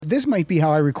this might be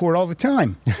how I record all the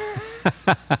time.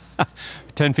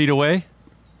 10 feet away?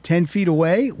 10 feet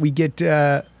away, we get...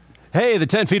 Hey, the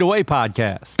 10 Feet Away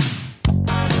podcast.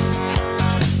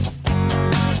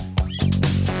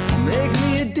 Make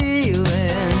me a deal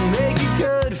and make it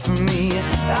good for me.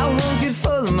 I won't get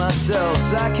full of myself,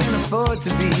 'cause I can't afford to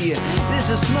be. This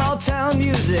is small town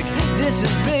music, this is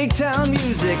big town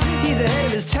music. He's ahead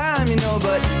of his time, you know,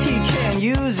 but he can't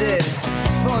use it.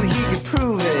 If only he could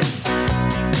prove it.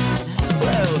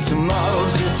 Well,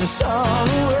 tomorrow's just a song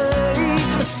away,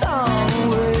 a song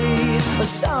away, a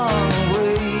song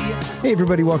away. Hey,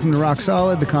 everybody, welcome to Rock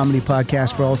Solid, the comedy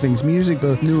podcast for all things music,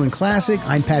 both new and classic.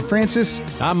 I'm Pat Francis.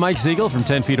 I'm Mike Siegel from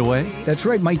 10 Feet Away. That's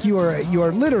right, Mike. You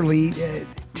are literally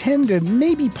 10 to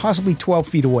maybe possibly 12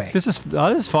 feet away. This is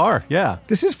far, yeah.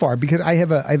 This is far because I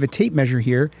have a tape measure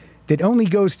here that only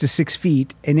goes to 6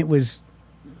 feet, and it was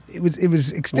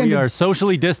extended. We are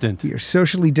socially distant. We are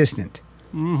socially distant.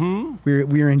 Mm-hmm.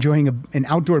 We are enjoying an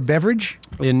outdoor beverage.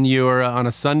 And you're on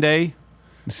a Sunday.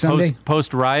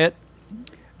 Post riot.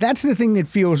 That's the thing that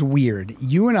feels weird.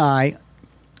 You and I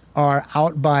are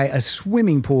out by a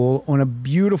swimming pool on a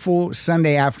beautiful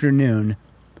Sunday afternoon.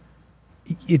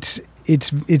 It's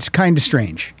kind of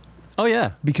strange. Oh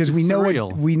yeah, because it's we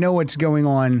surreal. know what's going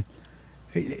on.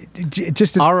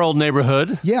 Just our old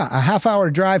neighborhood. Yeah, a half-hour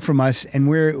drive from us, and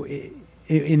we're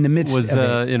in the midst of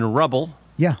it. In rubble.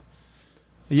 Yeah.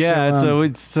 Yeah, so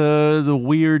it's the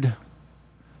weird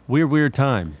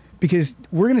time. Because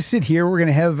we're going to sit here, we're going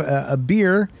to have a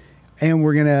beer, and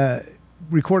we're going to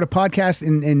record a podcast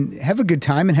and have a good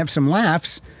time and have some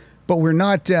laughs, but we're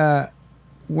not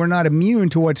immune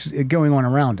to what's going on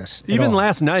around us. Even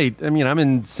last night, I mean, I'm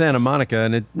in Santa Monica,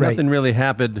 and nothing really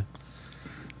happened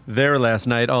there last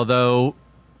night, although,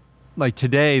 like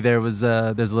today, there's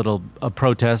a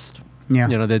protest. Yeah.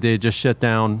 You know, that they just shut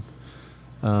down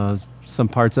some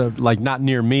parts of, like, not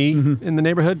near me in the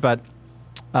neighborhood, but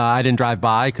I didn't drive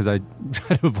by because I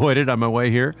tried to avoid it on my way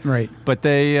here. Right. But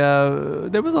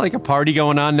there was like a party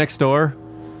going on next door.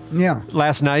 Yeah.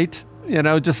 Last night, you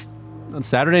know, just on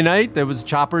Saturday night, there was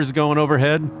choppers going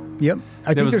overhead. Yep.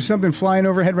 I think there's something flying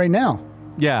overhead right now.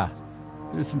 Yeah.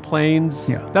 There's some planes.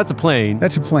 Yeah. That's a plane.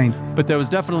 That's a plane. But there was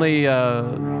definitely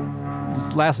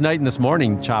last night and this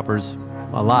morning choppers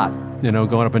a lot, you know,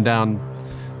 going up and down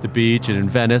the beach and in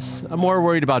Venice. I'm more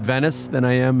worried about Venice than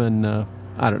I am in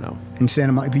I don't know. In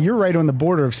Santa Monica. But you're right on the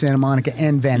border of Santa Monica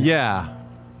and Venice. Yeah.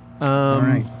 All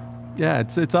right. Yeah,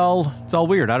 it's all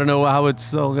weird. I don't know how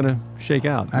it's all going to shake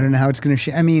out. I don't know how it's going to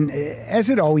shake. I mean, as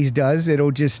it always does,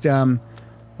 it'll just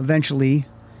eventually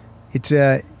it's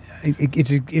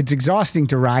exhausting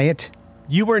to riot.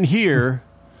 You weren't here.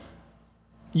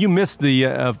 You missed the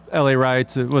LA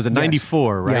riots. Was it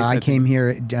 94, right? Yeah, I came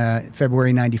here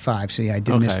February 95, so yeah, I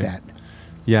did miss that.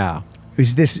 Yeah.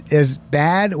 Is this as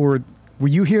bad, or were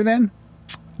you here then?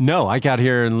 No, I got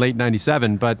here in late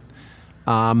 97, but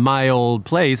my old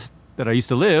place that I used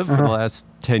to live for the last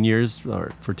 10 years,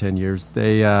 or for 10 years,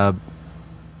 that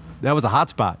was a hot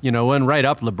spot. You know, went right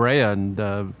up La Brea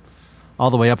and all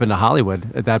the way up into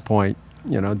Hollywood at that point.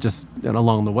 You know, just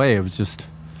along the way, it was just...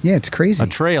 Yeah, it's crazy. A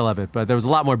trail of it, but there was a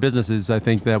lot more businesses, I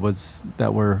think, that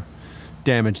were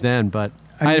damaged then. But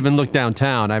I haven't looked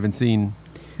downtown. I haven't seen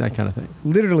that kind of thing.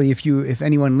 Literally, if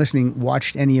anyone listening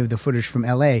watched any of the footage from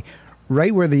L.A.,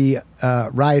 right where the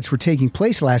riots were taking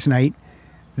place last night,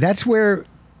 that's where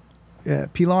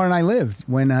Pilar and I lived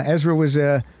when Ezra was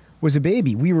a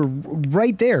baby. We were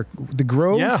right there. The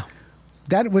Grove. Yeah.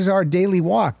 That was our daily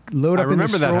walk. Load up in the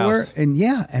stroller. I remember that house. And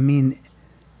yeah, I mean,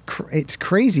 it's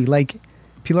crazy. Like,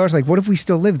 Pilar's like, what if we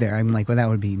still live there? I'm like, well, that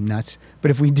would be nuts. But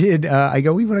if we did, I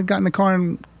go, we would have gotten the car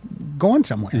and gone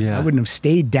somewhere. Yeah. I wouldn't have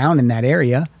stayed down in that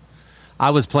area. I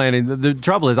was planning, the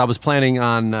trouble is I was planning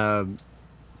on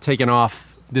taking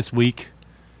off this week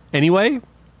anyway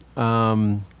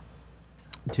to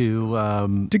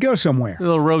go somewhere. A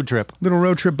little road trip. Little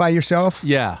road trip by yourself?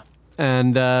 Yeah.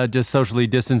 And just socially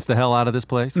distance the hell out of this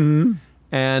place. Mm-hmm.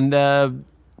 And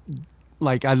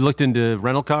like I looked into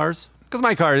rental cars. Because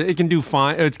my car, it can do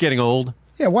fine. It's getting old.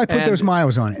 Yeah, why put those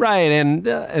miles on it? Right,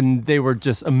 and they were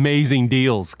just amazing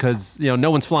deals because, you know,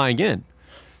 no one's flying in.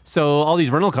 So all these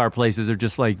rental car places are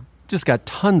just got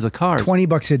tons of cars.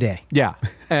 $20 a day. Yeah.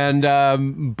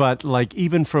 And, but like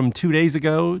even from 2 days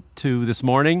ago to this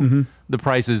morning, the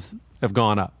prices have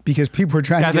gone up. Because people are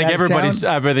trying to get out of town?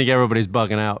 I think everybody's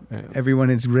bugging out.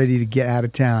 Everyone is ready to get out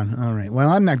of town. All right. Well,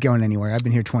 I'm not going anywhere. I've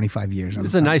been here 25 years.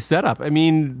 It's a nice setup. I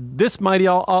mean, this might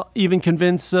even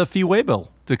convince Fee Waybill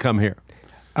to come here.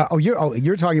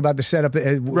 You're talking about the setup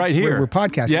right here. We're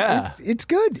podcasting. Yeah. It's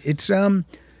good.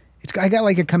 I got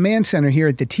like a command center here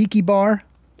at the Tiki Bar.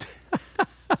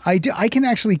 I do. I can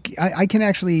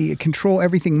actually control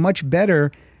everything much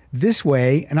better this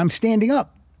way, and I'm standing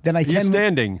up than I You're can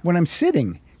standing. when I'm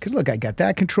sitting. Because look, I got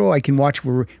that control. I can watch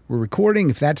we're recording.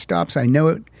 If that stops, I know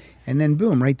it, and then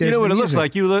boom, right there. You know what it looks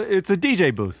like? It's a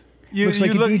DJ booth. Looks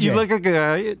like a DJ. You look like a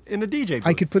guy in a DJ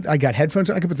booth. I got headphones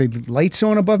on. I could put the lights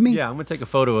on above me. Yeah, I'm gonna take a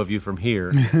photo of you from here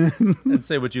and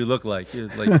say what you look like. You're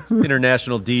like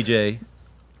international DJ.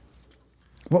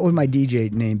 What would my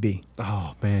DJ name be?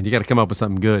 Oh man, you got to come up with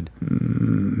something good.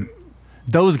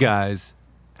 Those guys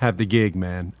have the gig,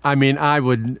 man. I mean, I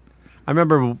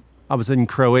remember I was in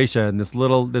Croatia and there's a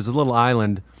little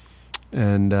island,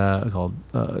 and called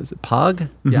is it Pog?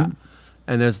 Mm-hmm. Yeah.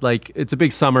 And there's it's a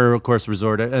big summer, of course,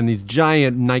 resort, and these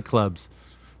giant nightclubs.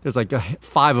 There's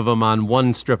 5 of them on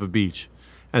one strip of beach,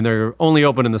 and they're only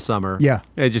open in the summer. Yeah.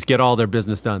 They just get all their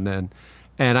business done then.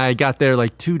 And I got there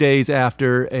 2 days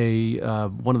after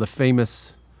one of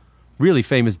the really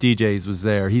famous DJs was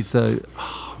there. He's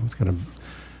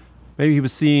maybe he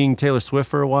was seeing Taylor Swift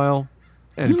for a while,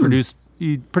 and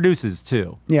he produces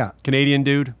too. Yeah. Canadian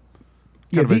dude.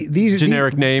 Yeah, these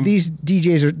generic name. These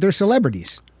DJs they're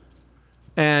celebrities.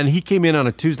 And he came in on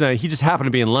a Tuesday night. He just happened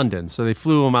to be in London. So they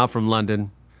flew him out from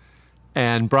London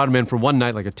and brought him in for one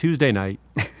night, like a Tuesday night.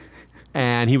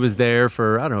 And he was there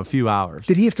for, I don't know, a few hours.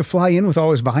 Did he have to fly in with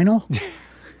all his vinyl?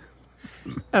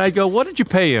 And I go, what did you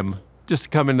pay him just to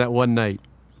come in that one night?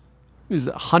 It was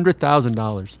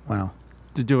 $100,000. Wow.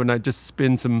 To do a night, just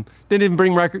spin some. Didn't even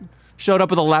bring record. Showed up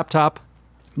with a laptop.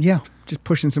 Yeah, just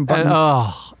pushing some buttons.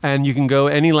 And you can go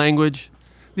any language.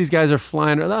 These guys are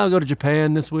flying. I'll go to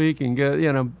Japan this week and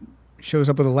go, Shows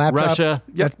up with a laptop. Russia.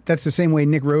 Yep. That's the same way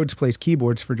Nick Rhodes plays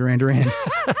keyboards for Duran Duran.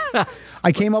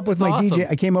 I came up with my awesome. DJ.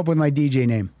 I came up with my DJ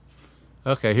name.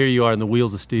 Okay, here you are in the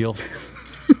Wheels of Steel.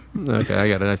 Okay, I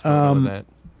got a nice photo of that.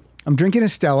 I'm drinking a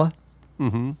Stella.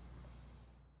 Mm-hmm.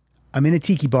 I'm in a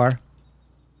tiki bar.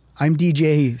 I'm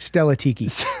DJ Stella Tiki.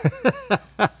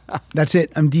 That's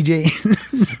it. I'm DJ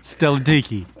Stella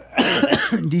Tiki.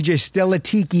 DJ Stella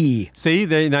Tiki. See,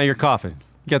 now you're coughing.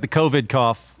 You got the COVID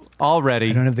cough already.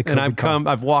 I don't have the COVID and cough.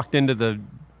 I've walked into the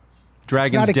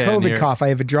Dragon's Den. It's not a COVID here. cough.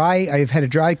 I've had a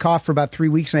dry cough for about 3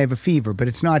 weeks and I have a fever, but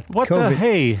it's not What COVID.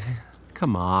 Hey,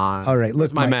 come on. All right,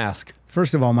 look, Where's my Mike. mask.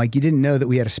 First of all, Mike, you didn't know that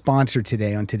we had a sponsor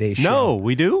today on today's show. No,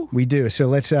 we do? We do. So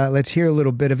let's hear a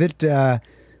little bit of it. Here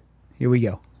we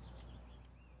go.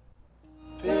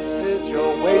 This is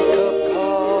your wake-up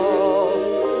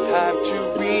call. Time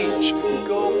to reach,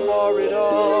 go for it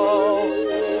all.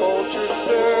 Vulture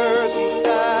stirs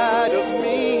inside of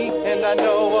me, and I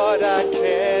know what I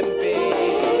can be.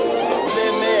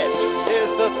 Limit is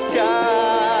the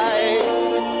sky.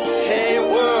 Hey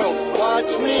world,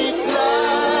 watch me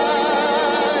fly.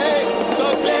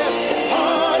 The best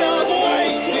part of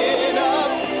waking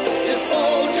up is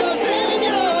vultures in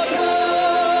your cup.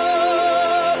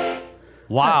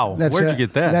 Wow. Where'd you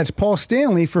get that? That's Paul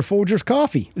Stanley for Folgers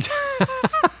Coffee.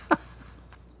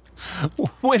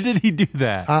 When did he do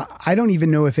that? I don't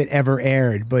even know if it ever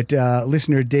aired, but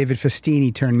listener David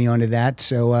Festini turned me onto that.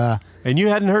 So And you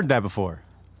hadn't heard that before.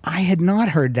 I had not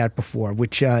heard that before,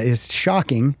 which is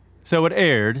shocking. So it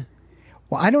aired.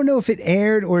 Well, I don't know if it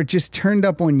aired or it just turned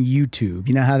up on YouTube.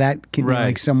 You know how that can be Right.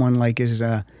 like someone is,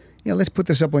 let's put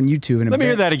this up on YouTube. Let me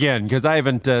hear that again, because I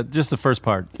haven't, just the first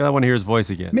part. I want to hear his voice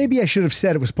again. Maybe I should have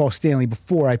said it was Paul Stanley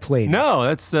before I played it. No,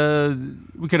 that's,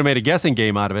 we could have made a guessing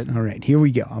game out of it. All right, here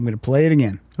we go. I'm going to play it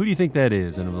again. Who do you think that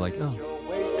is? And I'm like, oh. Your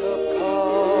wake-up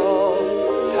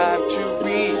call. Time to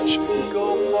reach,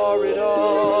 go for it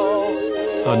all.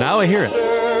 Oh, now I hear it.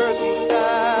 Stirs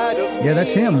inside of Yeah,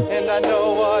 that's him. me, and I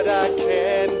know what I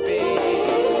can be.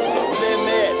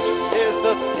 Limit is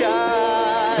the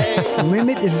sky.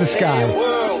 Limit is the Hey sky.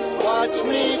 world, watch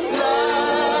me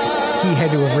fly. He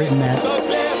had to have written that. The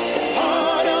best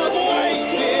part of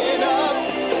waking up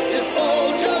is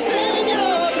Folgers in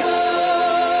your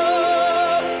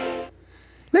cup.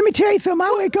 Let me tell you something.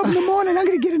 I wake up in the morning, I'm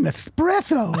going to get an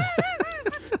espresso.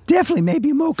 Definitely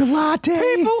maybe a mocha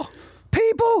latte.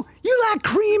 People, you like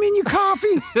cream in your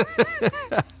coffee?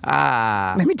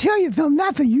 Let me tell you something.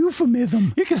 That's a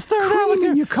euphemism. You can start out Cream in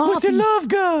with your coffee. your love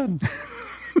gun.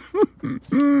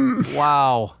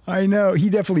 Wow. I know. He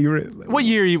definitely... What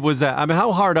year was that? I mean,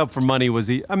 how hard up for money was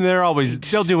he? I mean,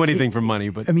 they'll do anything for money,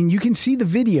 but. I mean, you can see the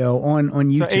video on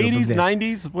YouTube. So of 80s, this.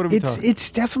 90s? What are we talking?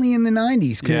 It's definitely in the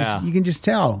 90s because Yeah. you can just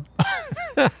tell.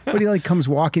 But he comes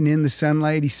walking in the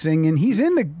sunlight. He's singing. He's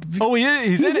in the... Oh, he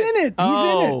is? He's in it. He's in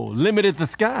Oh, Limited the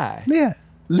Sky. Yeah.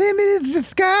 Limited the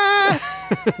sky.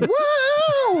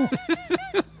 Whoa.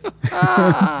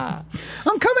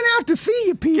 I'm coming out to see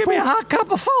you, people. Give me a hot cup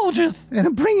of Folgers. And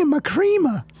I'm bringing my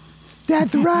creamer.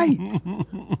 That's right.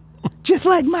 Just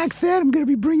like Mike said, I'm going to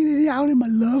be bringing it out in my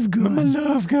love gun. My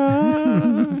love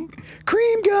gun.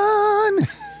 Cream gun.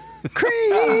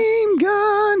 Cream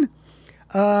gun.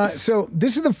 So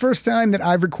this is the first time that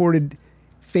I've recorded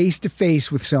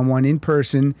face-to-face with someone in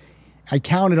person. I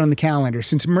counted on the calendar.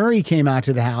 Since Murray came out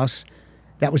to the house,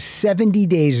 that was 70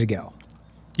 days ago.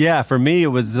 Yeah, for me, it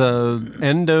was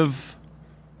end of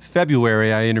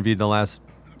February. I interviewed the last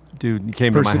dude who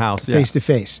came to my house. Yeah.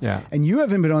 Face-to-face. Yeah. And you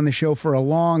haven't been on the show for a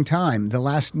long time. The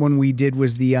last one we did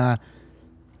was the...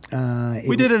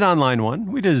 we did an online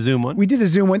one. We did a Zoom one. We did a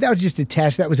Zoom one. That was just a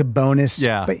test. That was a bonus.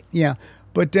 Yeah.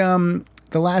 But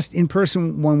the last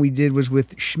in-person one we did was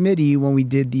with Schmitty when we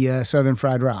did the Southern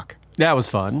Fried Rock. That was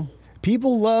fun.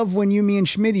 People love when me and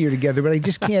Schmitty are together, but I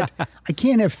just can't. I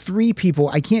can't have three people.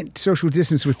 I can't social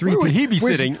distance with three Where people. would he be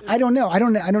sitting? I don't know. I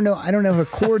don't have a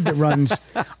cord that runs.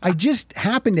 I just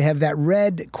happen to have that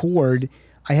red cord.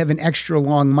 I have an extra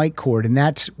long mic cord, and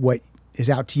that's what is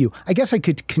out to you. I guess I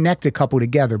could connect a couple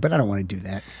together, but I don't want to do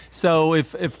that. So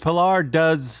if Pilar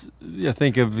does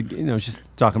think of, she's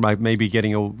talking about maybe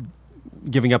giving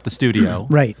up the studio.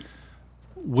 Right.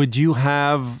 Would you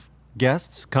have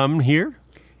guests come here?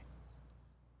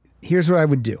 Here's what I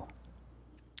would do.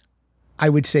 I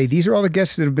would say, these are all the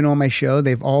guests that have been on my show.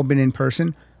 They've all been in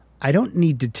person. I don't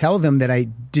need to tell them that I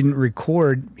didn't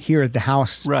record here at the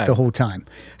house the whole time.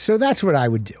 So that's what I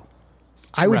would do.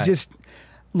 I would just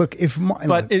look if.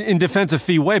 But in defense of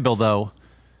Fee Waybill, though,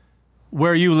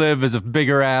 where you live is a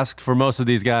bigger ask for most of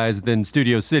these guys than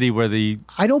Studio City, where the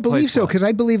I don't believe place so, was. because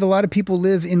I believe a lot of people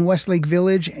live in Westlake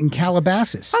Village and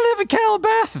Calabasas. I live in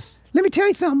Calabasas. Let me tell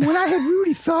you something. When I had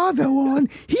Rudy Thaw, though, on,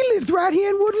 he lived right here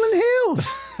in Woodland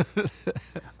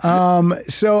Hills.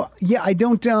 So, yeah, I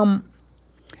don't...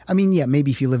 I mean, yeah,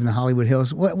 maybe if you live in the Hollywood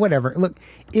Hills, whatever. Look,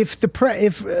 if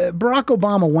Barack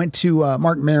Obama went to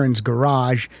Mark Maron's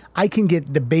garage, I can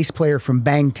get the bass player from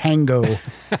Bang Tango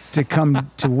to come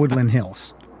to Woodland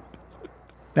Hills.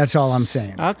 That's all I'm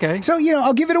saying. Okay. So,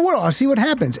 I'll give it a whirl. I'll see what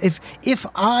happens. If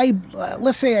I,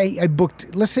 let's say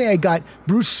I got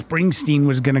Bruce Springsteen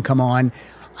was going to come on,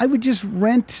 I would just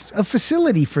rent a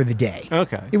facility for the day.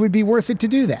 Okay. It would be worth it to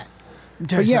do that.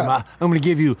 Tell you something, I'm going to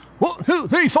give you 1, 2,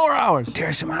 3, 4 hours. Tell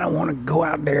you something, I don't want to go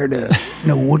out there to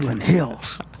Woodland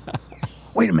Hills.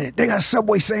 Wait a minute, they got a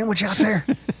Subway sandwich out there?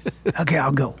 Okay,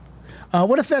 I'll go.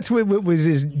 What if that's what was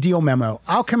his deal memo?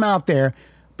 I'll come out there,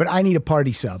 but I need a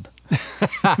party sub.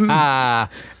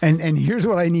 and here's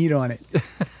what I need on it.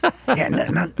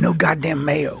 Yeah, no goddamn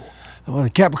mayo. I want the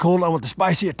Capricorn. I want the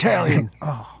spicy Italian.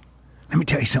 Oh, let me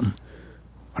tell you something.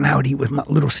 When I would eat with my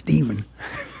little Steven,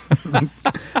 I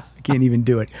can't even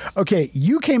do it. Okay,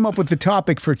 you came up with the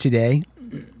topic for today.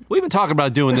 We've been talking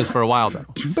about doing this for a while, though.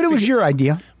 But it was your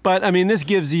idea. But, I mean, this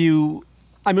gives you...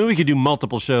 I mean, we could do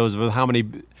multiple shows with how many...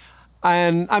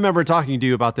 And I remember talking to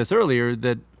you about this earlier,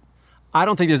 that I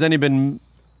don't think there's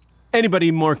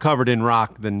anybody more covered in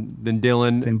rock than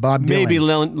Dylan. Than Bob Dylan. Maybe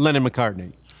Lennon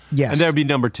McCartney. Yes. And that would be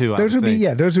number 2, Those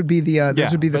would be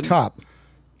the top.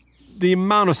 The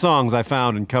amount of songs I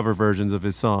found in cover versions of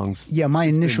his songs. Yeah, my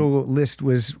initial list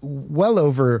was well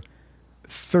over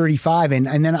 35,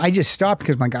 and then I just stopped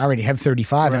because I already have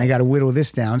 35, and I got to whittle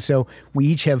this down. So we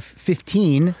each have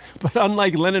 15. But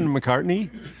unlike Lennon and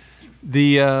McCartney,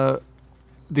 the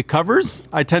covers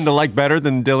I tend to like better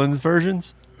than Dylan's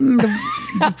versions.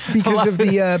 because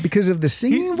of the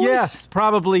singing voice? Yes,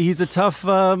 probably. He's a tough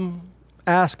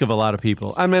ask of a lot of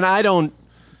people. I mean, I don't.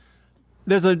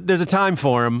 There's a time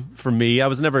for him. For me, I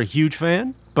was never a huge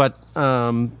fan, but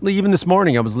even this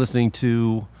morning I was listening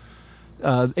to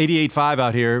 88.5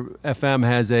 out here. FM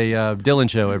has a Dylan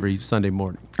show every Sunday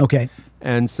morning. Okay.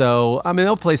 And so, I mean,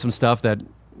 they'll play some stuff that a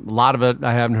lot of it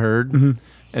I haven't heard,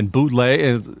 and bootleg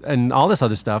and all this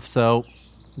other stuff. So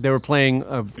they were playing,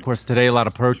 of course, today a lot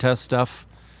of protest stuff,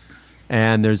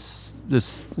 and there's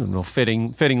this,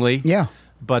 fittingly. Yeah.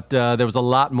 But there was a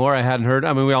lot more I hadn't heard.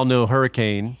 I mean, we all know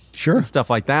Hurricane. Sure. And stuff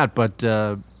like that. But,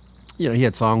 he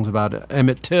had songs about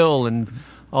Emmett Till and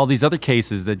all these other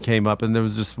cases that came up, and there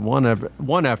was just one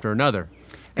after another.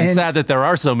 It's sad that there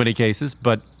are so many cases,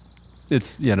 but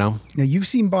it's, Now, you've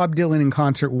seen Bob Dylan in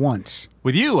concert once.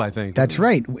 With you, I think. That's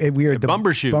right. We were at the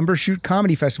Bumbershoot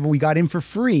Comedy Festival. We got in for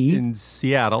free. In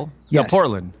Seattle. Yes. No,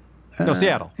 Portland. No,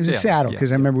 Seattle. It was Seattle,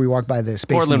 because I remember we walked by the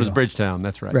Space Portland was Needle. Bridgetown,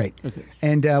 that's right. Right. Okay.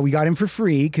 And we got in for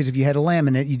free, because if you had a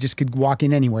laminate, you just could walk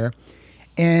in anywhere.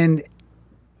 And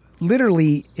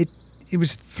literally, it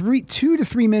was 2 to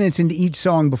 3 minutes into each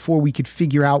song before we could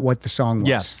figure out what the song was.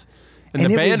 Yes. And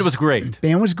the band was great.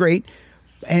 Band was great.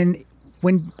 And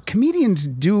when comedians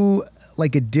do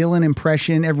like a Dylan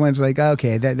impression, everyone's like,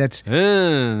 okay, that's for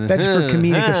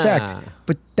comedic effect.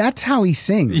 But that's how he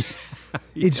sings.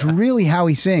 It's really how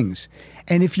he sings.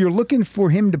 And if you're looking for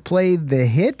him to play the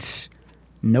hits,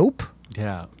 nope.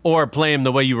 Yeah. Or play him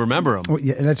the way you remember him. Oh,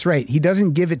 yeah, that's right. He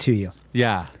doesn't give it to you.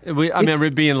 Yeah. I remember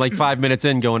being like 5 minutes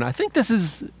in going, I think this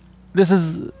is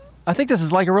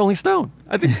like a Rolling Stone.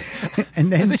 I think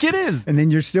it is. And then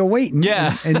you're still waiting.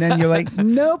 Yeah. And then you're like,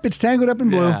 nope, it's Tangled Up in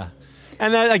Blue. Yeah.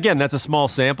 And again, that's a small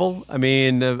sample. I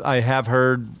mean, I have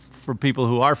heard from people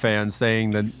who are fans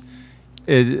saying that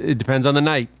it depends on the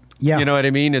night. Yeah. You know what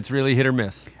I mean? It's really hit or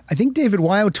miss. I think David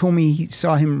Weil told me he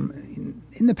saw him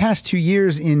in the past 2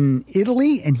 years in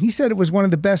Italy, and he said it was one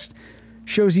of the best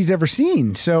shows he's ever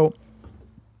seen. So,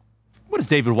 what does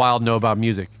David Weil know about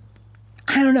music?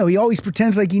 I don't know. He always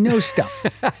pretends like he knows stuff.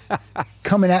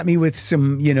 Coming at me with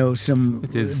some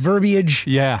verbiage.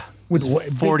 Yeah. With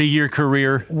 40-year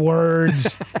career.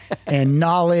 Words and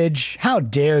knowledge. How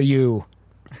dare you?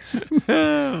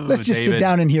 Let's just sit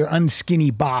down and hear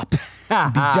Unskinny Bop.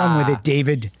 And be done with it,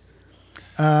 David.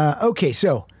 Okay,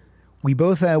 so we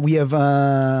both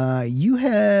you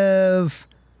have.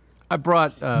 I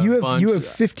brought you have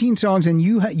 15 songs, and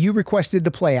you requested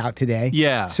the play out today.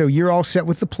 Yeah. So you're all set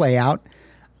with the play out.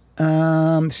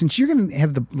 Since you're gonna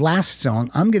have the last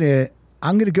song, I'm gonna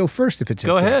go first if it's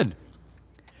go okay. ahead.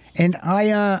 And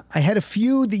I had a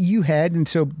few that you had, and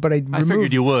so but I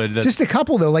figured you would. Just a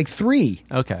couple though, like 3.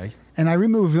 Okay. And I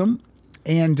removed them,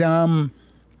 and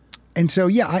so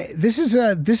yeah, this is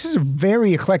a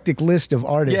very eclectic list of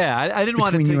artists. Yeah, I didn't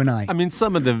want to between you and I. I mean,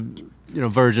 some of the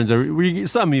versions are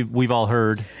some we've all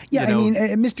heard. Yeah, I mean,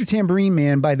 Mr. Tambourine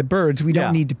Man by the Byrds. We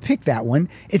don't need to pick that one.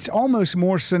 It's almost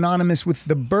more synonymous with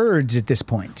the Byrds at this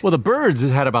point. Well, the Byrds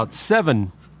had about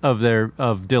 7 of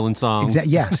Dylan songs.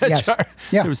 Yes.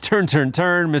 Yeah. It was Turn, Turn,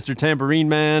 Turn, Mr. Tambourine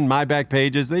Man, My Back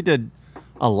Pages. They did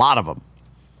a lot of them.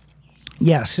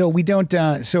 Yeah, so we don't.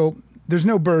 So there's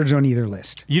no Byrds on either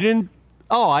list. You didn't?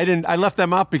 Oh, I didn't. I left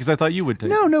them up because I thought you would take.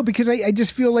 No, because I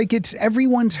just feel like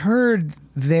everyone's heard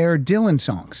their Dylan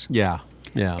songs. Yeah.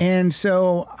 And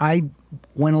so I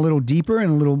went a little deeper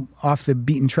and a little off the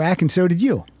beaten track, and so did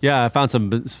you. Yeah, I found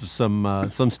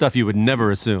some stuff you would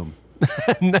never assume.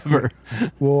 Never.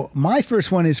 Well, my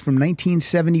first one is from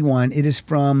 1971.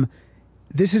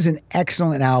 This is an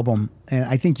excellent album, and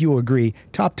I think you'll agree.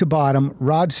 Top to bottom,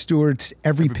 Rod Stewart's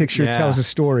Every Picture Tells a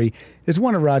Story is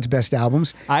one of Rod's best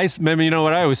albums. I remember, you know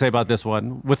what I always say about this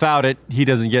one? Without it, he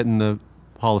doesn't get in the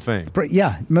Hall of Fame.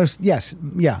 Yeah.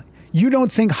 You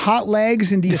don't think Hot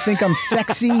Legs, and do you think I'm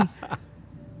sexy?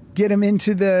 Get him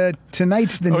into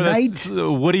Tonight's the Night.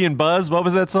 Woody and Buzz. What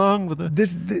was that song? If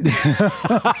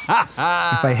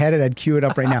I had it, I'd cue it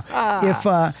up right now.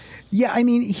 I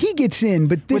mean, he gets in,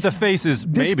 but with the faces,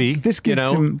 maybe this gets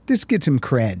him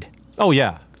cred. Oh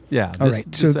yeah. All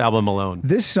right. So this album alone.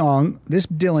 This song, this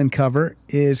Dylan cover,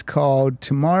 is called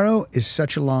 "Tomorrow Is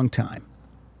Such a Long Time."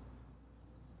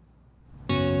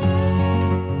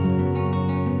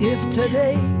 If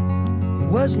today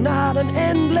was not an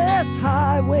endless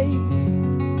highway,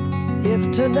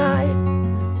 if tonight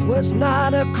was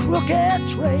not a crooked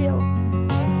trail,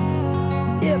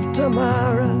 if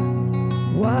tomorrow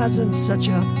wasn't such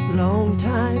a long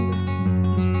time,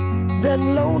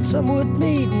 then lonesome would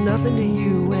mean nothing to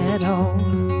you at all.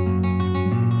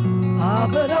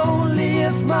 But only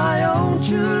if my own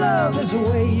true love is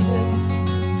waiting.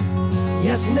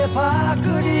 Yes, and if I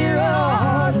could hear her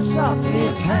heart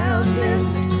softly pounding,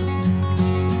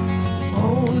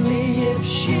 only if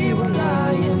she were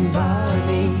lying by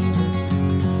me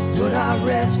would I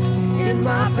rest in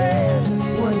my bed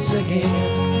once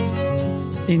again.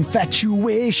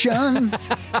 Infatuation.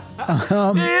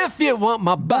 If you want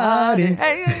my body.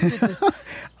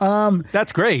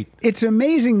 That's great. It's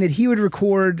amazing that he would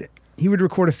record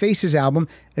a Faces album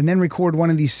and then record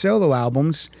one of these solo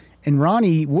albums, and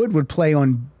Ronnie Wood would play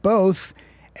on both,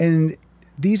 and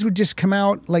these would just come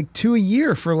out like 2 a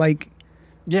year for like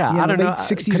I don't know,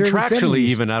 60s, contractually early 70s.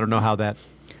 Even I don't know how that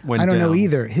went I don't down. know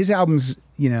either. His albums,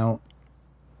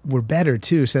 were better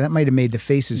too, so that might have made the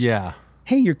Faces. Yeah.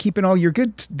 Hey, you're keeping all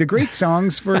the great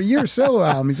songs for your solo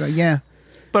album. He's like, yeah.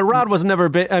 But Rod was never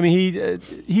big. I mean,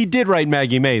 he did write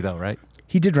Maggie May though, right?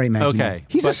 He did write Maggie. Okay, May.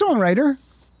 He's a songwriter.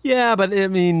 Yeah, but I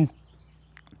mean,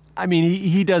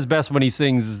 he does best when he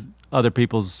sings other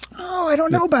people's. Oh, I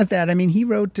don't know about that. I mean, he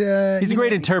wrote. He's a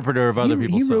great interpreter of other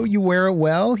people's. He wrote songs. "You Wear It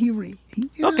Well."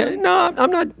 Okay, no,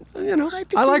 I'm not.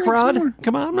 I like Rod. More.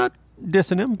 Come on, I'm not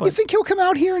dissing him. But you think he'll come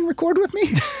out here and record with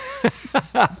me?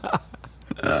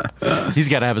 He's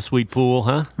got to have a sweet pool,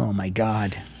 huh? Oh my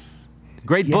God.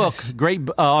 Great Yes. book, great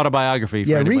autobiography. For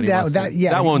Yeah, anybody read who that. wants That to-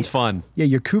 yeah, that one's fun. Yeah,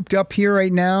 you're cooped up here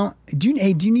right now. Do you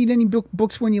need any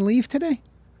books when you leave today?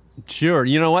 Sure.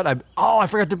 You know what? I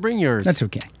forgot to bring yours. That's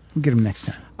okay. We'll get them next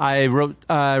time. I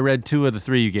read 2 of the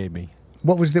 3 you gave me.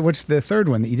 What's the third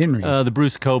one that you didn't read? The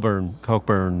Bruce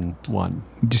Cockburn one.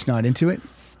 Just not into it?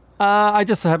 I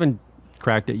just haven't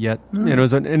cracked it yet. You know,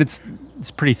 and it's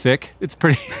pretty thick. It's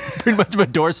pretty much of a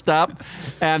doorstop.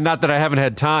 And not that I haven't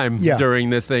had time Yeah. during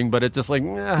this thing, but it's just like,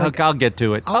 I'll get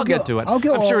to it. I'll get to it. I'll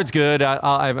go I'm all- sure it's good.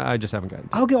 I just haven't gotten.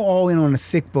 I'll go all in on a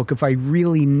thick book if I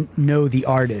really know the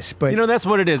artist, but You know, that's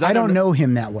what it is. I don't know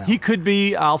him that well. He could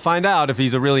be. I'll find out if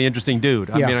he's a really interesting dude.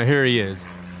 I Yeah. mean, here he is.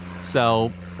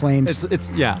 So Planes. It's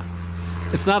yeah.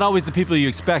 It's not always the people you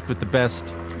expect with the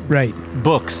best Right.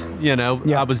 books. You know,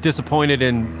 Yeah. I was disappointed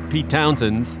in Pete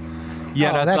Townsend's.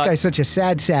 Yet I that thought, guy's such a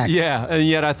sad sack. yeah, and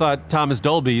yet I thought Thomas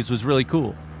Dolby's was really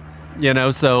cool. You know,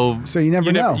 so you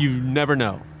never know. You never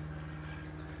know.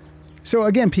 So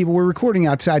again, people, we're recording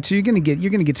outside, so you're gonna get some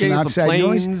Getting some outside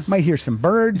noise. planes. Might hear some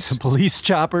birds, Some police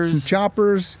choppers. some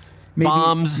choppers, maybe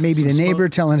bombs, maybe the some neighbor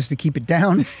smoke. telling us to keep it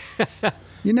down.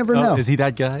 You never know. Is he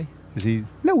that guy? Is he?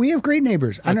 No, we have great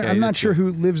neighbors. Okay, I'm not that's sure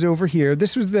good. who lives over here.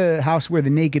 This was the house where the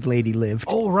naked lady lived.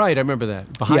 Oh, right. I remember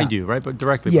that. Behind Yeah. you, right? But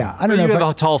directly. Yeah, I don't know You if have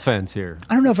I- a tall fence here.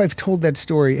 I don't know if I've told that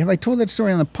story. Have I told that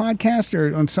story on the podcast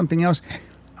or on something else?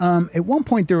 At one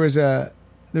point, there was a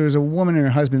woman and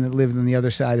her husband that lived on the other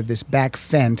side of this back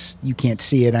fence. You can't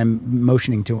see it. I'm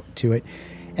motioning to it.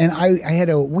 And I had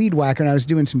a weed whacker, and I was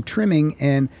doing some trimming,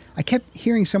 and I kept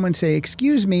hearing someone say,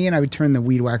 "Excuse me," and I would turn the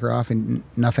weed whacker off, and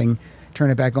nothing. Turn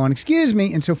it back on. "Excuse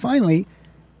me," and so finally,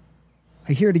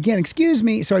 I hear it again. "Excuse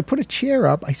me." So I put a chair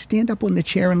up. I stand up on the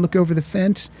chair and look over the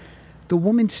fence. The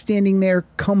woman's standing there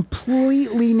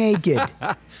completely naked,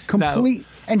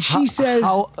 and she says,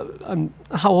 How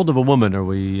old of a woman are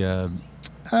we?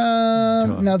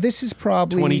 "Now this is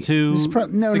probably 22, This is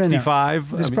no.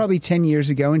 65? This is probably 10 years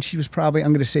ago, and she was probably,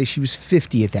 I'm going to say, she was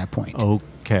 50 at that point.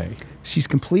 Okay. She's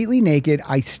completely naked.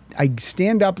 I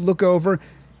stand up, look over,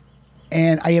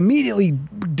 and I immediately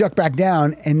duck back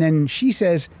down. And then she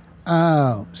says,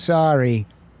 "Oh, sorry,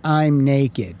 I'm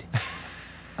naked."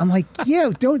 I'm like,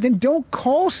 "Yeah, don't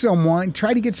call someone.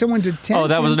 Try to get someone's attention." Oh,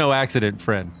 that was no accident,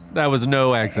 friend. That was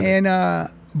no accident. And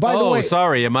by the way,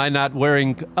 sorry. Am I not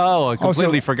wearing? Oh, I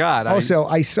completely forgot. Also,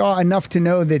 I saw enough to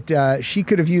know that she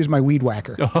could have used my weed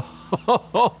whacker.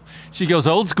 She goes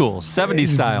old school, 70s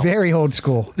style. Very old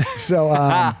school. So,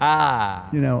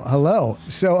 hello.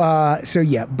 So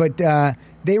yeah, but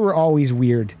they were always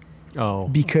weird Oh,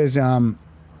 because,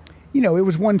 it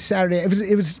was one Saturday. It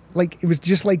was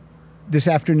just like this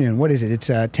afternoon. What is it? It's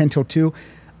 10 till 2.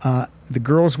 The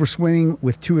girls were swimming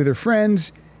with 2 of their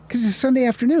friends because it's a Sunday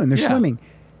afternoon. They're Yeah. swimming.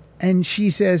 And she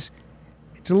says,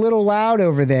 "It's a little loud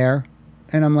over there."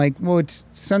 And I'm like, "Well, it's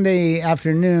Sunday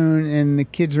afternoon and the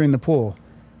kids are in the pool."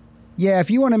 "Yeah, if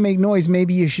you want to make noise,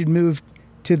 maybe you should move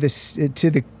to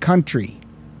the country."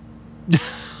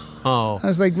 oh. I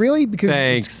was like, "Really?" Because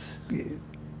it's Thanks.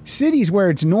 cities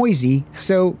where it's noisy,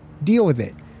 so deal with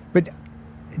it. But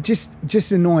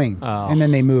just annoying. Oh. And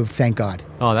then they moved, thank God.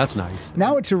 Oh, that's nice.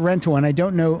 Now it's a rental, and I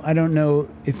don't know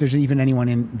if there's even anyone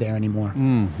in there anymore.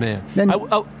 Man. Then-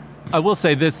 I will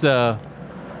say this: the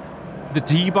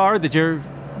tea bar that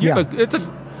Yeah.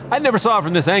 I never saw it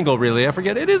from this angle. Really, I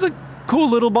forget. It is a cool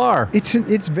little bar. It's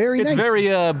very It's nice. very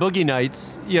boogie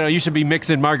nights. You know, you should be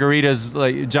mixing margaritas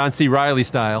like John C. Riley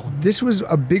style. This was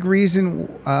a big reason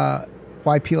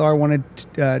why Pilar wanted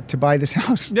to buy this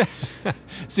house.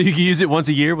 So you can use it once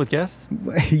a year with guests.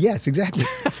 Yes, exactly.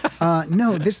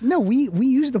 We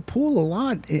use the pool a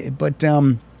lot, but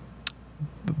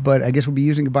I guess we'll be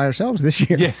using it by ourselves this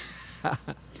year. Yeah.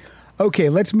 Okay,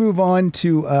 let's move on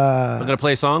to. I'm gonna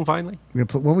play a song finally. We're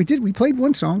gonna well, we did. We played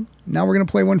one song. Now we're gonna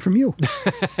play one from you.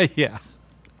 Yeah.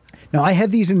 Now I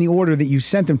have these in the order that you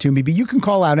sent them to me, but you can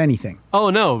call out anything. Oh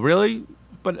no, really?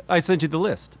 But I sent you the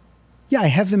list. Yeah, I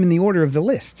have them in the order of the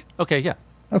list. Okay, yeah.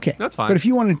 Okay, That's fine. But if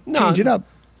you want to No, change it up,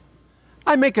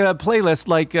 I make a playlist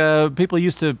like people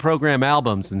used to program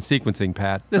albums and sequencing.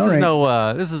 Pat, this All is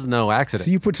right. this is no accident.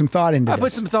 so you put some thought into I this.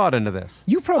 put some thought into this.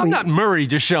 You probably- I'm not Murray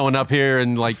just showing up here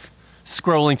and like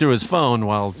scrolling through his phone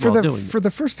while doing it. For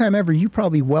the first time ever, you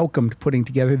probably welcomed putting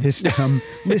together this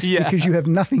list Yeah. because you have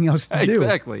nothing else to do.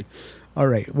 Exactly. All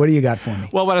right, what do you got for me?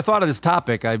 Well, when I thought of this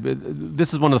topic,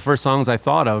 this is one of the first songs I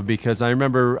thought of because I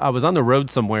remember I was on the road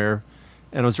somewhere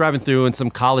and I was driving through and some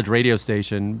college radio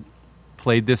station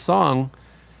played this song.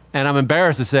 And I'm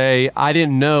embarrassed to say I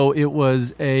didn't know it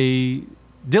was a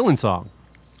Dylan song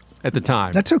at the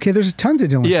time. That's okay. There's tons of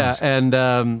Dylan yeah, songs. and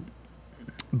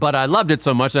But I loved it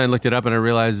so much, and I looked it up, and I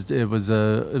realized it was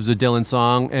a Dylan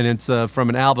song, and it's from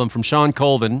an album from Sean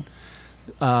Colvin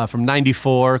from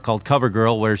 '94 called Cover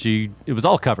Girl, where it was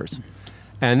all covers,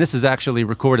 and this is actually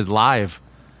recorded live,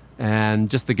 and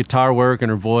just the guitar work and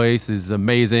her voice is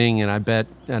amazing. And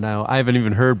I haven't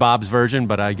even heard Bob's version,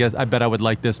 but I bet I would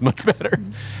like this much better.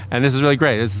 And this is really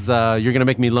great. This is You're Gonna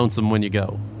Make Me Lonesome When You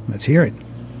Go. Let's hear it.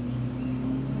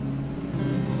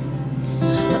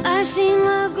 I've seen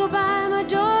love go by my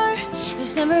door.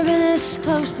 It's never been this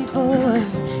close before.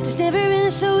 It's never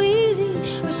been so easy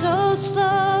or so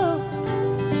slow.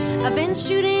 I've been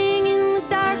shooting in the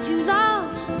dark too long.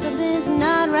 Something's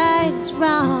not right, it's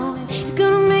wrong. You're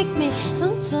gonna make me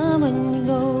lonesome when you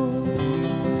go.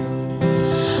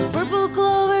 Purple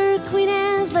clover, Queen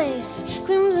Anne's lace,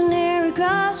 crimson hair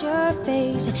across your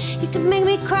face. You can make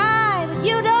me cry, but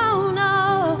you don't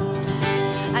know.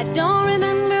 I don't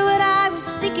remember what I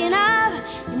was thinking of.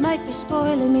 You might be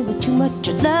spoiling me with too much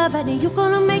love. I know you're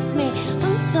gonna make me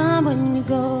lonesome when you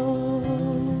go.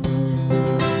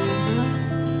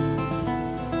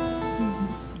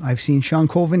 I've seen Sean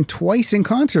Colvin twice in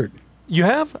concert. You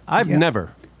have? I've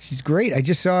never. She's great. I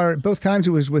just saw her both times.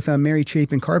 It was with Mary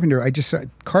Chapin Carpenter. I just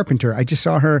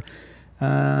saw her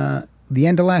the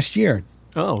end of last year.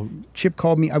 Oh, Chip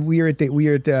called me. We were at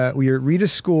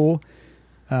Rita's school,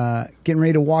 getting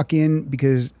ready to walk in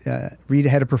because Rita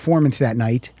had a performance that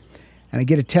night, and I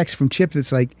get a text from Chip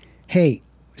that's like, "Hey,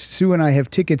 Sue and I have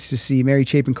tickets to see Mary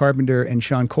Chapin Carpenter and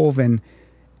Sean Colvin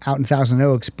out in Thousand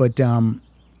Oaks, but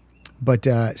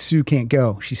Sue can't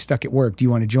go. She's stuck at work. Do you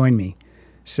want to join me?"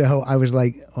 So I was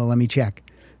like, "Oh, let me check."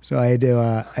 So I had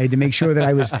to make sure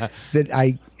that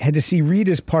I had to see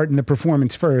Rita's part in the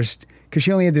performance first, because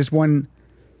she only had this one.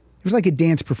 It was like a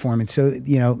dance performance. So,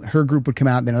 her group would come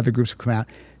out, then other groups would come out.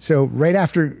 So right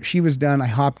after she was done, I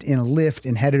hopped in a lift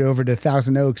and headed over to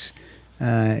Thousand Oaks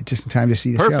just in time to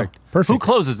see the show. Perfect. Who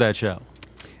closes that show?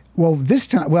 Well, this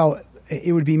time,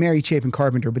 it would be Mary Chapin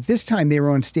Carpenter, but this time they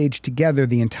were on stage together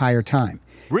the entire time.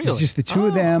 Really? It was just the two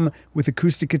of them with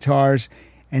acoustic guitars,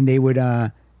 and they would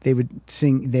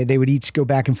sing. They would each go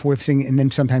back and forth sing, and then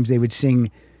sometimes they would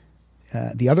sing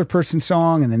the other person's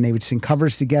song, and then they would sing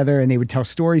covers together, and they would tell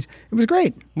stories. It was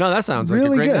great. No, that sounds like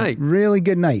really a great good. night. Really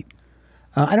good night.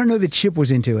 I don't know that Chip was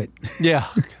into it. Yeah.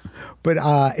 But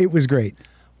it was great.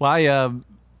 Well,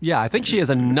 I think she has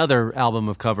another album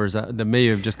of covers that may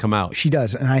have just come out. She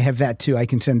does, and I have that too. I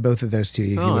can send both of those to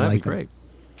you if you would that'd like be great. them.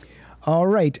 All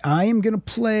right, I am going to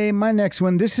play my next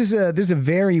one. This is a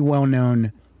very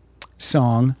well-known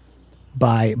song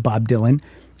by Bob Dylan.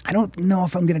 I don't know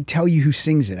if I'm going to tell you who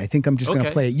sings it. I think I'm just going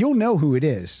to play it. You'll know who it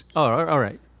is. Oh, all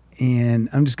right. And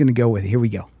I'm just going to go with it. Here we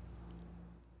go.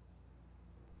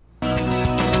 Well,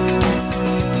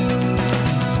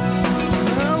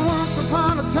 once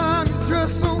upon a time, you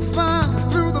dressed so fine,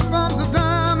 threw the bumps of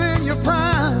dime in your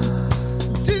prime.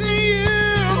 Didn't you?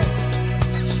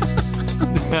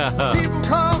 People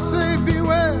call, say,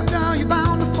 beware, now you're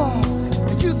bound to fall.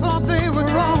 And you thought they were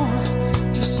wrong.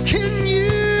 Just kidding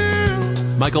you.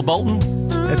 Michael Bolton?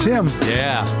 That's him.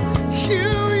 Yeah.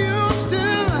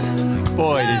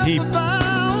 Boy, did he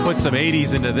put some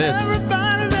 80s into this.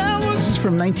 This is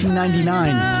from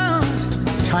 1999.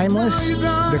 Timeless,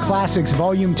 The Classics,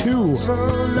 Volume 2. So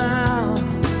loud.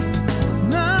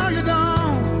 Now you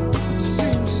don't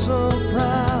seem so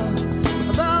proud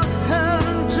about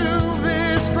having to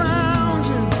be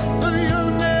scrounging for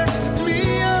the next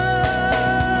meal.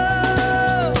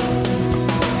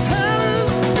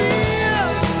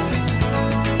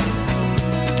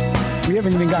 We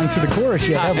haven't even gotten to the chorus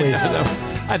yet, have we?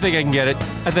 I think I can get it.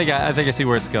 I think I see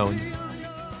where it's going.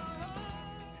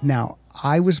 Now,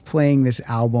 I was playing this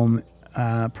album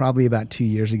probably about 2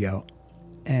 years ago,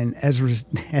 and Ezra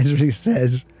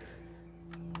says,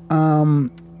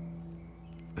 who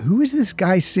is this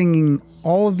guy singing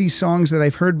all of these songs that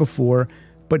I've heard before,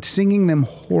 but singing them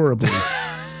horribly?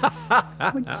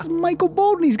 Like, this is Michael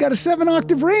Bolton. He's got a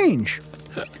 7-octave range.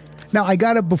 Now,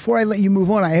 before I let you move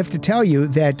on, I have to tell you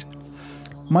that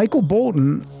Michael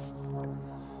Bolton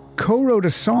co-wrote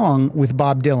a song with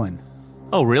Bob Dylan.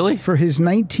 Oh, really? For his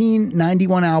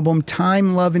 1991 album,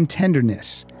 Time, Love, and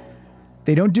Tenderness.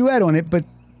 They don't duet on it, but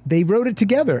they wrote it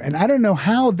together. And I don't know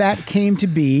how that came to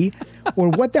be or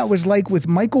what that was like with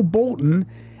Michael Bolton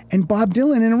and Bob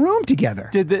Dylan in a room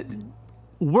together.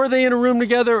 Were they in a room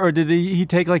together, or did he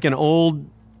take like an old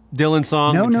Dylan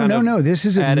song? No. This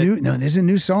is a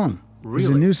new song. Really? This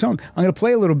is a new song. I'm going to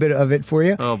play a little bit of it for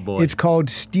you. Oh, boy. It's called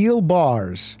Steel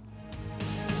Bars. And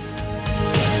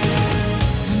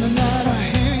the night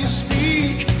I hear you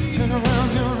speak, turn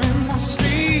around, you're in my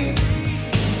sleep.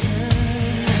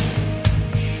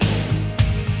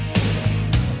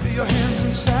 Feel your hands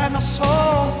inside my soul,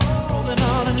 holding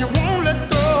on and you won't let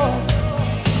go.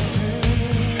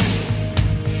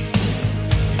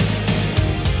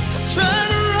 Try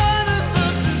to run it,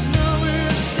 but there's nowhere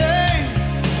to stay.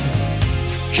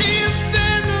 I can't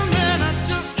bend them and I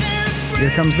just can't breathe.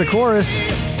 Here comes the chorus.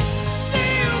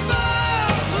 Steel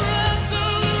bars wrapped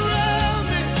all around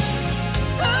me.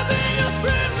 I've been your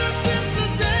prisoner since the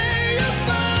day you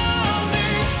found me.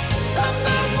 I'm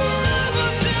bound forever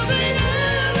till the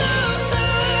end of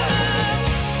time.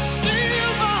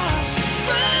 Steel bars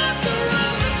wrapped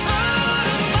around this heart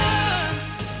of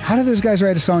mine. How do those guys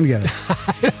write a song together?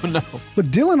 I don't know. But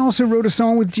Dylan also wrote a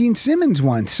song with Gene Simmons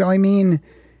once. So, I mean,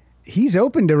 he's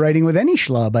open to writing with any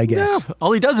schlub, I guess. Yeah,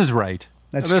 all he does is write.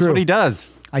 That's That's true. what he does.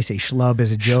 I say schlub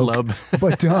as a joke. Schlub.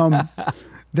 But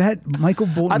that Michael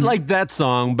Bolton, I'd like that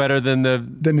song better than the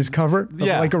than his cover of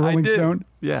yeah, Like a I Rolling did. Stone.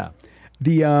 Yeah.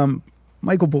 The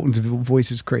Michael Bolton's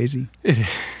voice is crazy.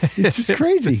 It's just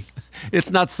crazy. It's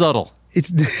not subtle.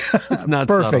 It's Not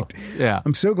perfect. subtle. Yeah.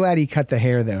 I'm so glad he cut the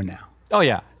hair though now. Oh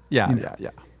yeah. Yeah.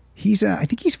 Yeah. He's I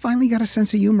think he's finally got a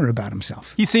sense of humor about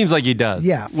himself. He seems like he does.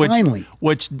 Yeah, finally.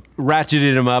 Which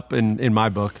ratcheted him up in my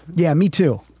book. Yeah, me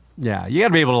too. Yeah, you got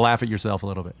to be able to laugh at yourself a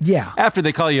little bit. Yeah. After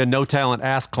they call you a no talent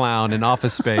ass clown in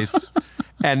Office Space,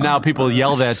 and now people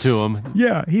yell that to him.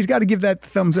 Yeah, he's got to give that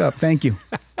thumbs up. Thank you.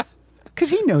 Because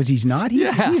he knows he's not.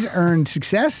 He's earned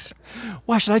success.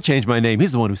 Why should I change my name?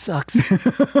 He's the one who sucks.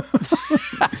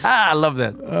 I love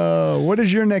that. What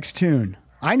is your next tune?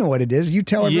 I know what it is. You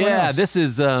tell everyone Yeah, else. this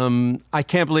is, I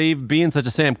can't believe being such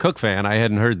a Sam Cooke fan, I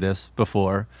hadn't heard this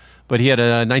before. But he had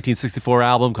a 1964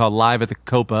 album called Live at the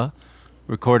Copa,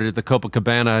 recorded at the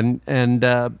Copacabana,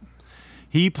 and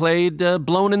he played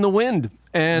Blown in the Wind.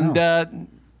 And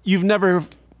you've never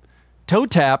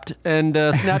toe-tapped and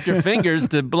snapped your fingers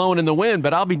to Blown in the Wind,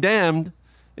 but I'll be damned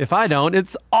if I don't.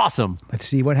 It's awesome. Let's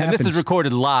see what And happens. this is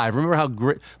recorded live. Remember how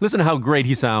great, listen to how great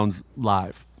he sounds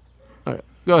live. All right,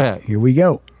 go ahead. Here we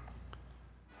go.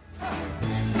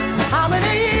 How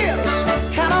many years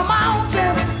can a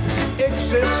mountain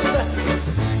exist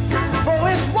before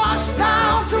it's washed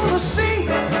down to the sea?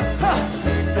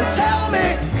 And tell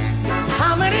me,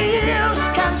 how many years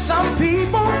can some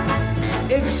people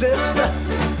exist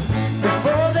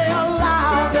before they're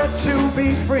allowed to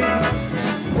be free?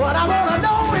 What I want to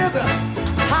know is,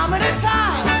 how many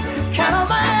times can a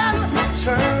man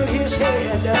turn his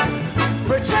head,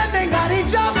 pretending that he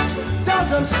just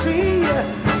doesn't see?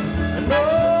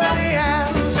 Know the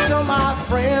answer, my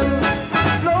friend,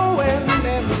 blowing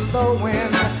in the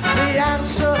wind. The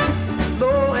answer,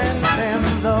 blowing in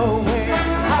the wind.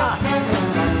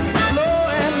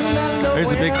 Blowing in the There's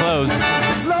wind. a big close.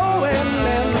 Blowing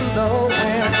in the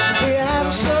wind. The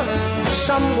answer,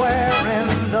 somewhere in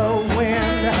the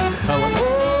wind.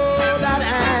 Oh, that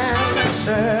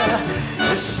answer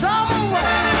is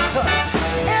somewhere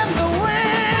in the wind.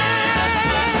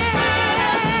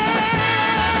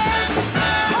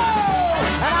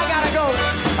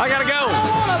 I gotta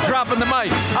go. Dropping the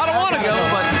mic. I don't want to go,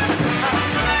 but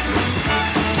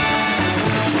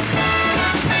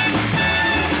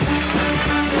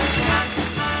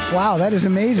Wow, that is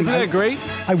amazing. isn't that great?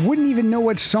 I wouldn't even know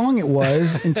what song it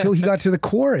was until he got to the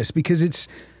chorus because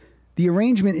the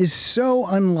arrangement is so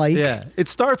unlike. Yeah, it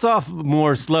starts off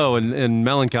more slow and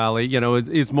melancholy. You know,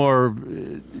 it's more,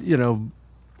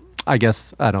 I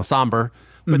guess, I don't know, somber.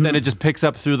 But then it just picks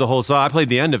up through the whole song. I played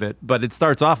the end of it, but it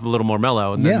starts off a little more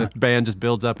mellow, and then Yeah. the band just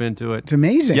builds up into it. It's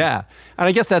amazing. Yeah, and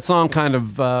I guess that song kind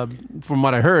of, from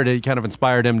what I heard, it kind of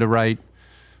inspired him to write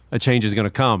 "A Change Is Going to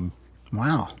Come."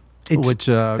 Wow. Which,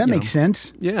 that you makes know.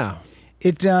 sense. Yeah,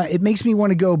 It makes me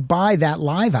want to go buy that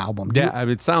live album. yeah. I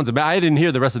mean, it sounds. I didn't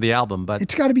hear the rest of the album, but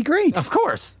It's got to be great. of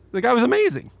course, the guy was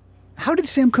amazing. How did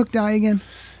Sam Cooke die again?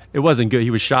 It wasn't good. He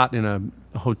was shot in a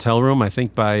hotel room, I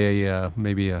think, by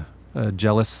maybe a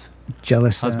jealous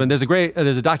Jealous husband. There's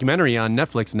a documentary on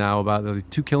Netflix now about the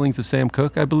 2 killings of Sam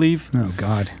Cooke, I believe. Oh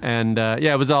God. And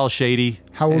it was all shady.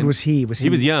 How old And was he? He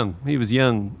was young. He was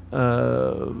young.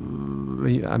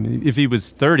 I mean, if he was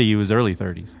 30, he was early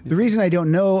 30s. The reason I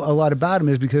don't know a lot about him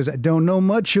is because I don't know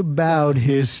much about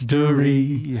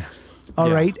history. All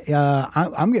Yeah. right,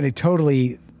 I'm gonna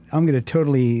totally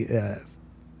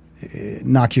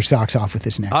knock your socks off with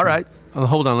this next. All one. right.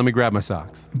 Hold on. Let me grab my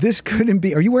socks. This couldn't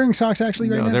be. Are you wearing socks actually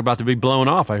right No, now? they're about to be blown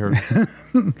off, I heard.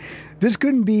 This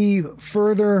couldn't be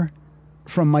further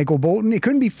from Michael Bolton. It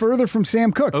couldn't be further from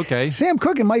Sam Cooke. Okay. Sam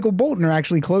Cooke and Michael Bolton are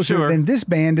actually closer Sure. than this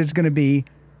band is going to be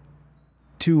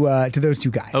to those two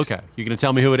guys. Okay. You going to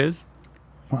tell me who it is?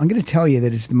 Well, I'm going to tell you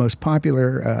that it's the most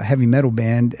popular heavy metal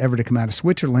band ever to come out of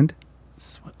Switzerland.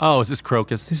 Oh, is this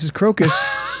Crocus? This is Crocus.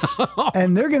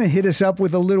 And they're going to hit us up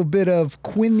with a little bit of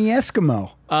Quinn the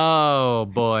Eskimo. Oh,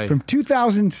 boy. From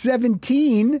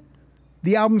 2017.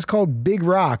 The album's called Big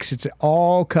Rocks. It's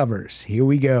all covers. Here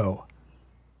we go.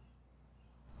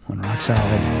 One Rock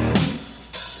Solid.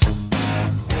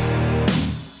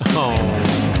 Oh.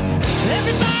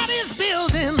 Everybody's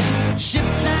building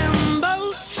ships and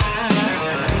boats.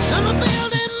 Some are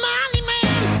building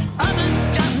monuments, others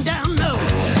jotting down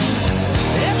notes.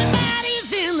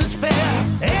 Everybody's in despair,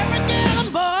 every girl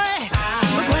and boy.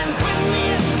 But when the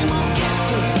Eskimo gets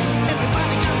it,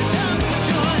 everybody comes down to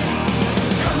joy.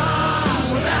 Come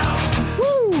on without,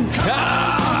 come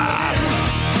on within.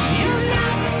 You'll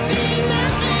not see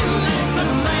nothing like the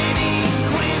mighty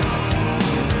Quinn.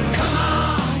 Come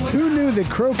on within. Who knew that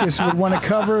Crocus would want to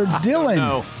cover Dylan?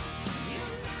 No.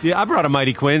 Yeah, I brought a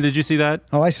Mighty Quinn. Did you see that?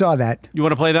 Oh, I saw that. You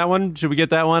want to play that one? Should we get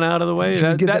that one out of the way?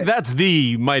 Should we get that- That's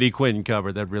the Mighty Quinn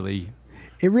cover that really...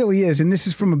 It really is, and this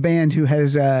is from a band who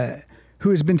has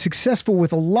been successful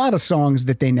with a lot of songs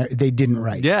that they didn't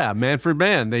write. Yeah, Manfred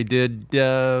Mann. They did,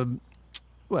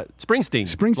 what?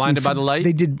 Springsteen. Blinded by the Light.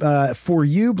 They did For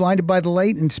You, Blinded by the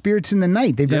Light, and Spirits in the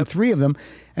Night. They've done Yep. 3 of them,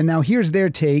 and now here's their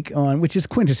take on, which is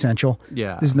quintessential.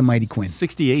 Yeah. This is the Mighty Quinn.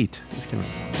 68. This came out.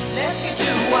 Let me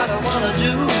do what I wanna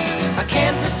do. I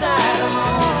can't decide them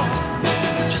all.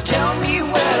 Just tell me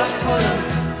where to put them,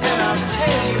 and I'll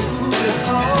tell you who to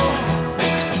call.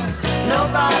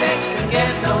 Nobody can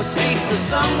get no sleep with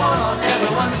someone on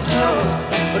everyone's toes.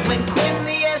 But when Quinn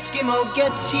the Eskimo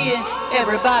gets here,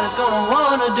 everybody's gonna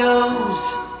wanna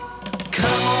doze.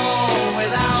 Come on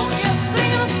without,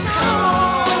 come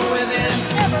on within.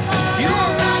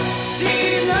 You'll not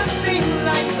see nothing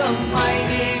like the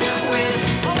mighty Quinn.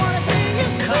 Come on.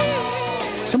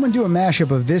 Someone do a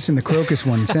mashup of this and the Crocus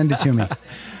one and send it to me.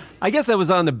 I guess that was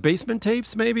on the Basement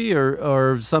Tapes, maybe,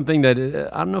 or something that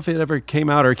I don't know if it ever came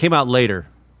out or it came out later.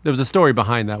 There was a story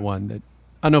behind that one that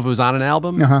I don't know if it was on an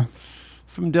album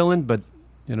from Dylan, but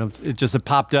it just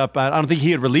popped up. I don't think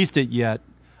he had released it yet.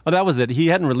 Oh, that was it. He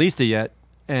hadn't released it yet,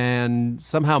 and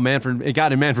somehow it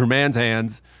got in Manfred Mann's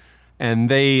hands, and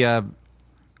they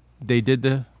did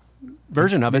the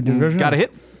version of it and got a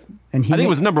hit. And I think it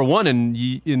was number 1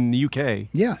 in the UK.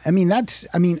 Yeah,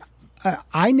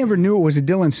 I never knew it was a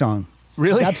Dylan song.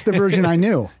 Really? That's the version I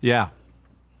knew. Yeah,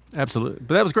 absolutely.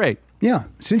 But that was great. Yeah.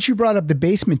 Since you brought up the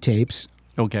Basement Tapes,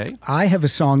 Okay. I have a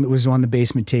song that was on the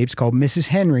Basement Tapes called Mrs.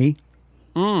 Henry.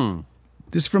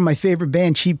 This is from my favorite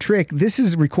band, Cheap Trick. This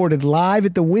is recorded live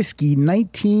at the Whiskey,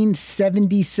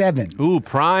 1977. Ooh,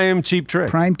 prime Cheap Trick.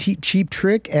 Prime Cheap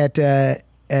Trick at a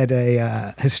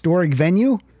historic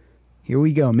venue. Here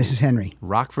we go, Mrs. Henry.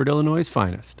 Rockford, Illinois'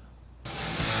 finest.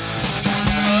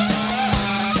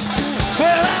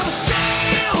 Well, I'm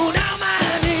down on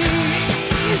my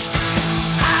knees.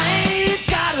 I ain't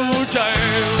got no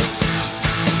down.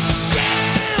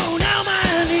 Down on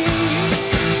my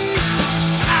knees.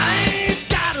 I ain't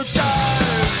got no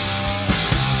down.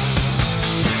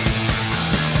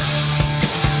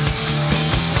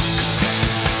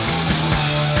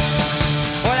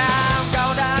 Well, I'm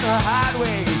going down the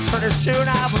highway. Pretty soon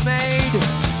I'll be made.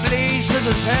 Please,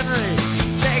 Mrs. Henry,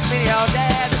 take me your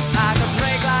dad. I can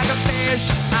drink like a fish,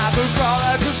 I can crawl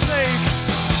like a snake,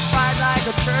 fight like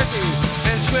a turkey,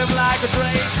 and swim like a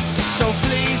drake. So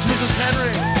please, Mrs.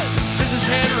 Henry,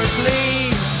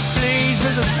 please, please,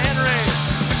 Mrs. Henry,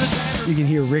 Mrs. Henry. You can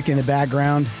hear Rick in the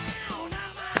background.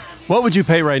 What would you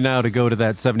pay right now to go to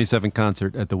that 77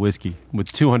 concert at the Whiskey with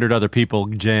 200 other people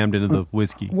jammed into the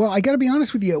Whiskey? Well, I got to be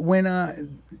honest with you.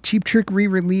 When Cheap Trick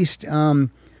re-released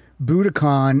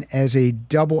Budokan as a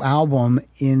double album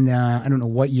in, I don't know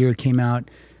what year it came out,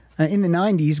 in the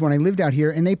 90s when I lived out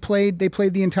here, and they played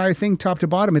the entire thing top to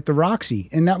bottom at the Roxy,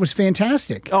 and that was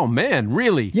fantastic. Oh, man,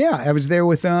 really? Yeah, I was there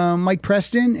with Mike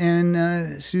Preston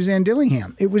and Suzanne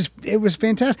Dillingham. It was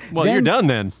fantastic. Well, you're done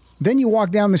then. Then you walk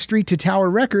down the street to Tower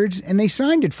Records, and they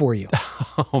signed it for you.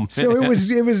 Oh, man. So it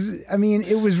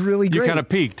was really great. You kind of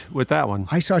peaked with that one.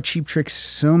 I saw Cheap Trick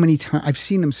so many times. I've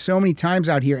seen them so many times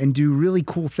out here and do really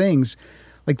cool things.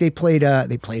 Like they played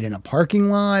in a parking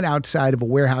lot outside of a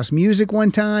Warehouse Music one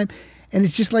time, and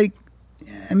it's just like,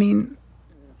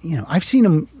 I've seen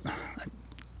them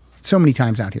so many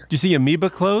times out here. Did you see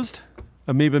Amoeba closed?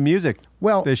 Amoeba Music.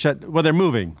 Well, they're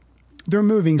moving. They're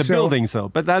moving. The building,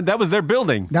 but that was their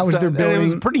building. That was their building. And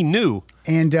it was pretty new.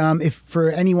 And if for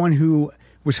anyone who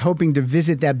was hoping to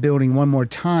visit that building one more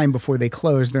time before they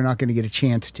close, they're not going to get a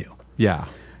chance to. Yeah.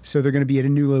 So they're going to be at a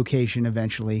new location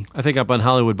eventually. I think up on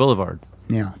Hollywood Boulevard.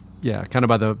 Yeah. Yeah, kind of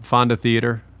by the Fonda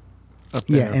Theater. Up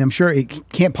there. Yeah, and I'm sure it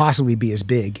can't possibly be as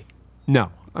big. No.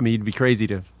 I mean, you'd be crazy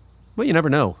to... Well, you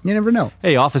never know. You never know.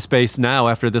 Hey, office space now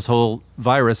after this whole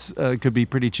virus could be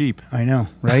pretty cheap. I know,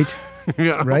 right?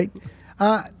 Yeah. Right?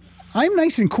 I'm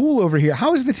nice and cool over here.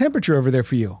 How is the temperature over there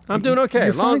for you? I'm doing okay. You're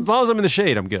As long, fine? as long as I'm in the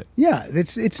shade, I'm good. Yeah,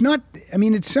 it's not. I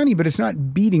mean, it's sunny, but it's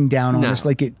not beating down on No. us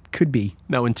like it could be.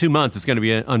 No, in 2 months, it's going to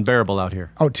be unbearable out here.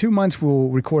 Oh, 2 months we'll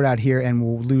record out here and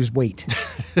we'll lose weight.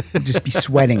 We'll just be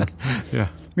sweating. Yeah.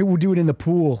 Maybe we'll do it in the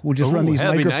pool. We'll just run Ooh, these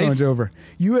that'd be microphones nice. over.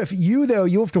 You though,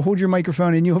 you have to hold your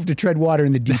microphone and you have to tread water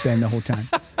in the deep end the whole time.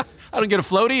 I don't get a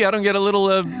floaty. I don't get a little.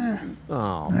 Oh,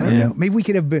 I don't know. Maybe we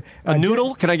could have A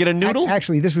noodle? Can I get a noodle?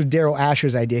 Actually, this was Daryl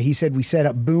Asher's idea. He said we set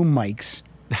up boom mics,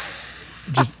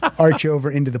 just arch over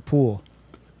into the pool.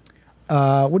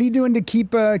 What are you doing to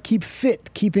keep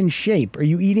fit, keep in shape? Are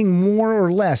you eating more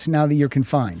or less now that you're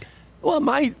confined? Well,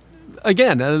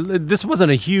 this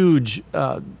wasn't a huge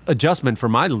adjustment for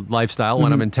my lifestyle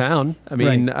when I'm in town. I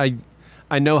mean, Right.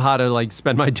 I know how to like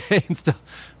spend my day and stuff,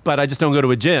 but I just don't go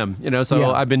to a gym, you know. So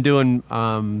Yeah. I've been doing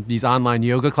these online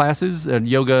yoga classes and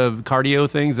yoga cardio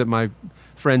things that my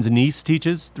friend's niece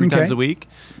teaches 3 Okay. times a week.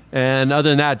 And other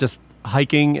than that, just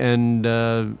hiking and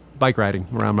bike riding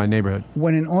around my neighborhood.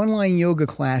 When an online yoga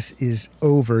class is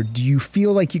over, do you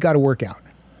feel like you got to work out?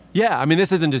 Yeah, I mean,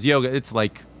 this isn't just yoga. It's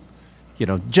like, you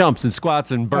know, jumps and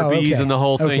squats and burpees okay. and the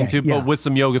whole thing, Okay, too, yeah. but with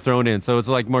some yoga thrown in. So it's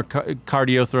like more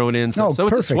cardio thrown in. So, Oh, so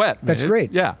it's a perfect. sweat. That's man.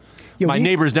 great. Yeah. Yeah, My we-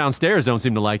 neighbors downstairs don't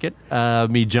seem to like it.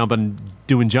 Me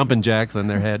doing jumping jacks on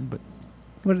their head, but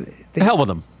What, the hell with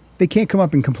them. they can't come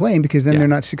up and complain because then Yeah. they're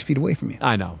not 6 feet away from you.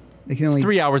 I know. They can It's only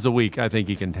 3 hours a week. I think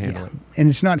he can handle it. and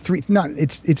it's not three.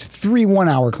 It's 3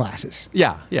 1-hour classes.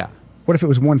 Yeah, yeah. What if it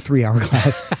was 1 3-hour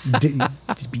class?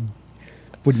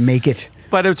 Wouldn't make it.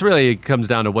 But it comes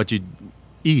down to what you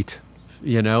eat,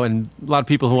 you know, and a lot of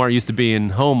people who aren't used to being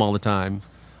home all the time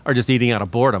are just eating out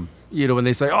of boredom. You know, when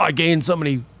they say, oh, I gained so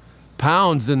many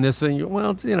pounds in this thing,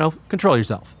 well, it's, you know, control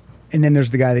yourself. And then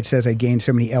there's the guy that says I gained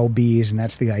so many lbs, and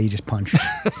that's the guy you just punch.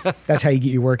 That's how you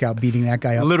get your workout, beating that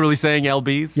guy up. Literally saying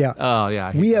LBs? Yeah. Oh, yeah.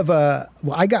 I hate We have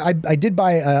I did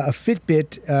buy a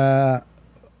Fitbit. I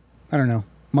don't know,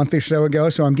 a month or so ago.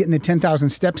 So I'm getting the 10,000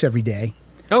 steps every day,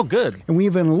 Oh, good. and we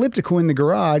have an elliptical in the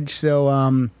garage. So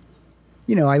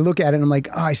you know, I look at it and I'm like,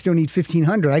 oh, I still need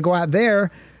 1,500. I go out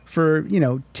there for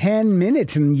 10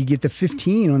 minutes, and you get the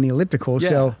 15 on the elliptical. Yeah.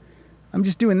 So I'm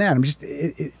just doing that. I'm just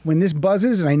when this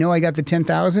buzzes and I know I got the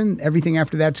 10,000, everything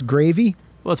after that's gravy.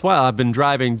 Well, it's wild. I've been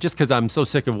driving just because I'm so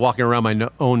sick of walking around my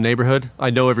own neighborhood. I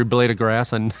know every blade of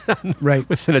grass and Right.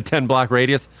 within a 10-block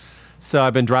radius. So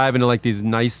I've been driving to like these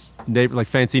nice, like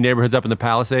fancy neighborhoods up in the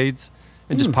Palisades,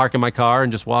 and just parking my car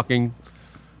and just walking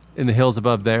in the hills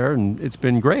above there, and it's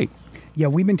been great. Yeah,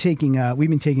 we've been taking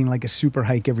like a super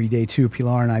hike every day too,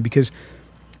 Pilar and I, because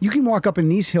you can walk up in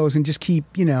these hills and just keep,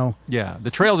 Yeah,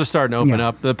 the trails are starting to open Yeah.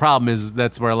 up. The problem is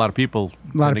that's where a lot of people.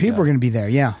 a lot of people are going to be there.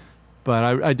 Yeah.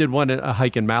 But I did a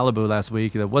hike in Malibu last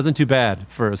week that wasn't too bad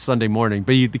for a Sunday morning.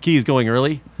 But the key is going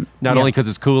early, not Yeah. only because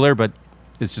it's cooler, but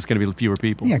it's just going to be fewer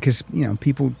people. Yeah, because,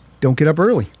 people don't get up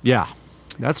early. Yeah,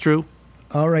 that's true.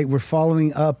 All right, we're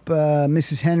following up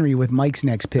Mrs. Henry with Mike's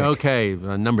next pick. Okay,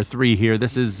 number 3 here.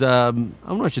 This is, I don't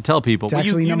know what I should tell people. It's Well,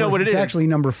 actually you know what it it's is. actually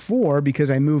number 4 because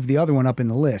I moved the other one up in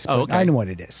the list. But Oh, okay. I know what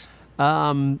it is.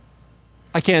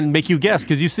 I can't make you guess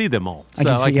because you see them all. I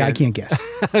can see. I can't guess.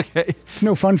 Okay. It's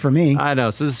no fun for me. I know.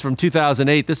 So this is from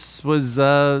 2008. This was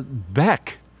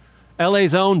Beck,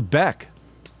 LA's own Beck,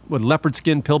 with leopard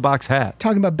skin pillbox hat.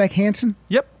 Talking about Beck Hansen.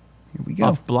 Yep. Here we go.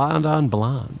 Off Blonde on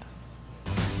Blonde.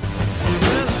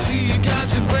 Well, I see you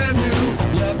got your brand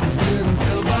new leopard skin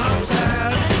pillbox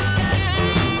hat.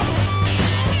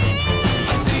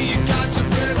 I see you got your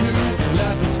brand new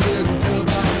leopard skin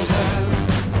pillbox hat.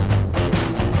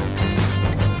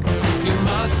 You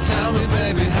must tell me,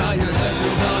 baby, how your head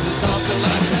is on to something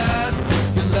like that.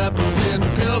 Your leopard skin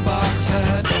pillbox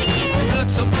hat. You look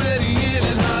so pretty in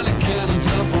it, honey, can I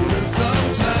jump on it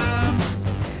sometime?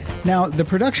 Now, the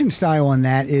production style on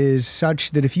that is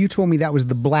such that if you told me that was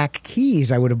the Black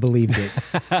Keys, I would have believed it.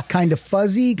 Kind of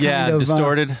fuzzy, kind Yeah, of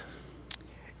distorted.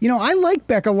 I like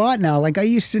Beck a lot now. Like I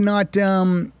used to not.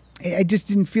 I just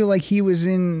didn't feel like he was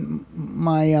in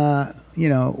my.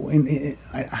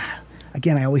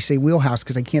 Again, I always say wheelhouse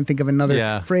because I can't think of another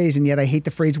Yeah. phrase, and yet I hate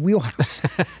the phrase wheelhouse.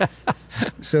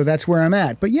 So that's where I'm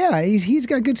at. But yeah, he's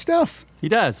got good stuff. He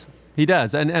does. He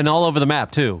does. And all over the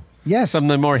map, too. Yes. Some of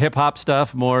the more hip-hop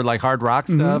stuff, more like hard rock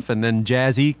stuff, and then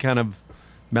jazzy kind of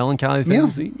melancholy Yeah,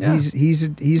 things. he's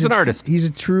an artist. He's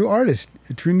a true artist,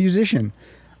 a true musician.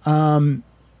 Well,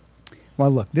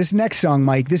 look, this next song,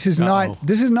 Mike. This is Uh-oh.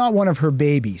 not one of her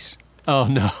babies. Oh,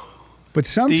 no. But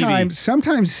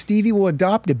sometimes Stevie will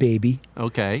adopt a baby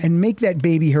Okay. and make that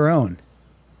baby her own.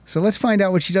 So let's find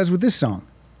out what she does with this song.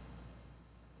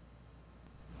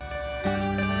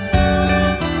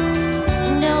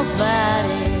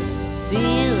 Nobody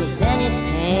feels any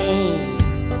pain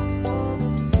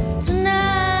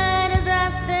tonight as I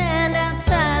stand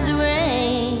outside the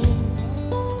rain.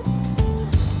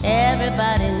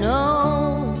 Everybody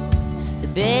knows the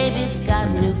baby's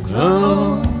got new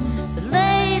clothes, but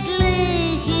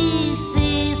lately he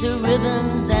sees her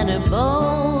ribbons and her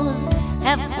bows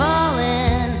have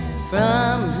fallen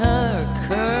from her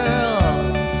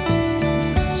curls.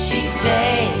 She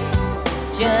tastes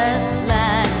just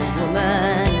like a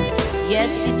woman.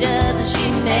 Yes, she does, and she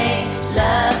makes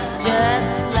love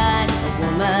just like a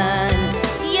woman.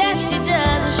 Yes, she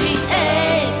does, and she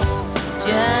aches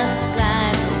just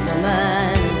like a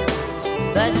woman.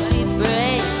 But she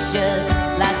breaks just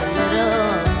like a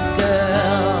little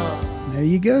girl. There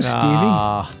you go, Stevie.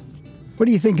 Ah, What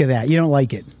do you think of that? You don't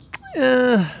like it?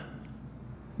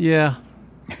 yeah.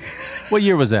 What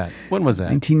year was that? When was that?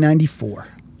 1994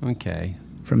 Okay.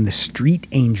 from the Street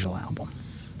Angel album,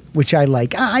 which I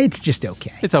like. It's just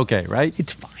okay. It's okay, right?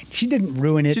 It's fine. She didn't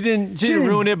ruin it. She didn't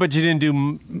ruin it, but she didn't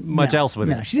do much else with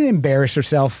No, it. she didn't embarrass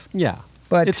herself. Yeah.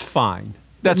 But- it's fine.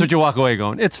 That's what you walk away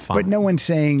going. It's fine. But no one's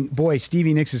saying, boy,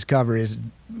 Stevie Nicks' cover is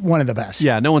one of the best.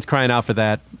 Yeah, no one's crying out for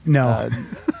that No.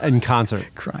 in concert.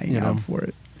 Crying you out know. for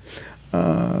it.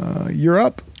 You're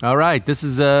up. All right, this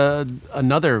is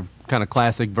another kind of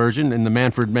classic version in the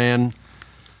Manfred Mann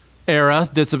era.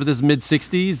 This is mid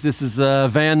 '60s. This is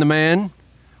Van the Man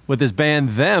with his band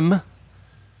Them.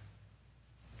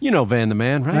 You know Van the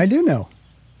Man, right? I do know.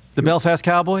 The Belfast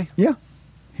Cowboy. Yeah.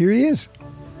 Here he is.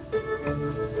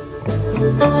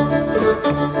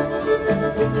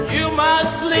 You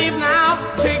must leave now,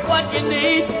 take what you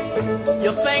need,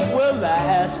 you think will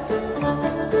last.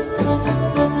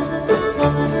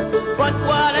 But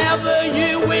whatever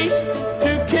you wish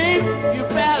to keep, you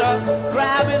better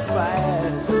grab it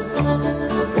fast.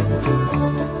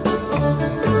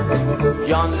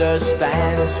 Yonder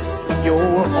stands your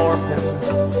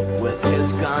orphan with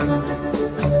his gun,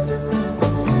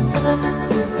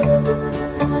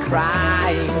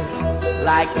 crying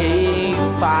like a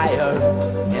fire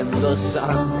in the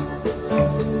sun.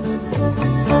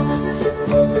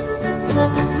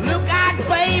 Look out,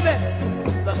 baby,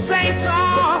 the saints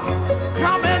are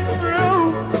coming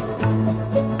through,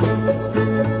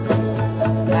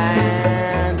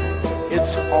 and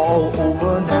it's all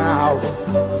over now,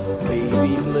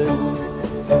 baby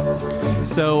blue.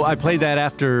 So I played that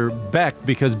after Beck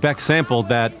because Beck sampled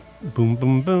that boom,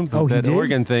 boom, boom, Oh, he that did?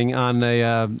 organ thing on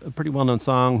a pretty well-known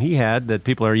song he had that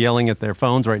people are yelling at their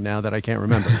phones right now that I can't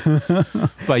remember.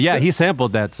 But yeah, he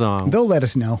sampled that song. They'll let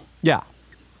us know. Yeah.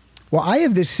 Well, I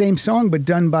have this same song, but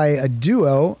done by a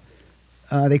duo.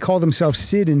 They call themselves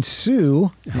Sid and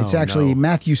Sue. It's Oh, actually no.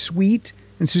 Matthew Sweet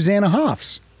and Susanna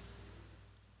Hoffs.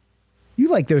 You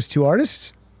like those two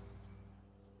artists?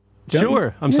 Don't Sure.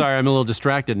 you? I'm Yeah. sorry. I'm a little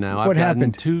distracted now. What I've gotten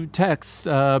happened? 2 texts.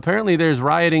 Apparently, there's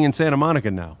rioting in Santa Monica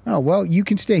now. Oh, well, you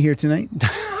can stay here tonight.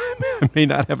 I may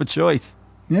not have a choice.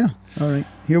 Yeah. All right.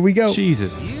 Here we go.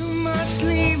 Jesus. You must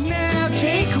leave now,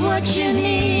 take what you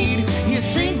need, you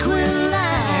think will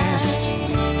last.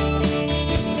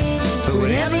 But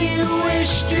whatever you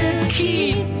wish to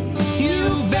keep,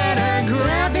 you better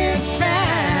grab it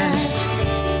fast.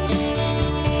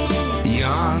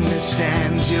 Yonder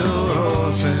stands your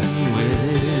orphan with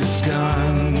his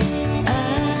gun,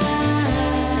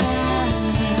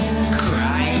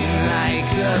 crying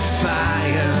like a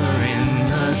fire in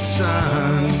the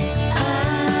sun.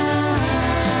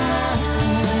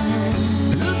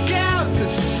 Look out, the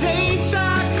saints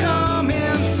are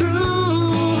coming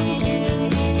through,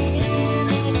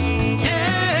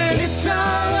 and it's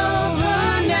all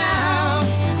over now,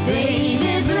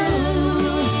 baby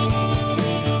blue.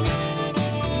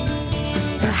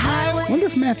 The highway. I wonder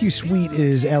if Matthew Sweet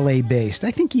is LA based.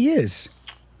 I think he is.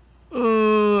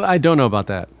 I don't know about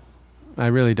that. I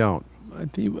really don't.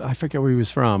 I forget where he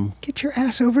was from. Get your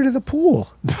ass over to the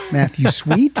pool, Matthew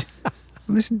Sweet.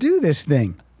 Let's do this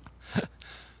thing.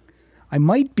 I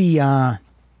might be,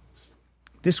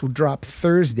 this will drop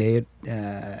Thursday,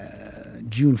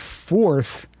 June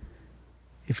 4th.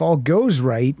 If all goes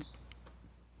right,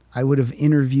 I would have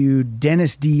interviewed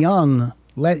Dennis DeYoung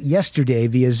yesterday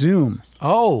via Zoom.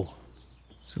 Oh,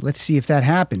 So let's see if that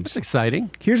happens. that's exciting.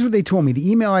 Here's what they told me.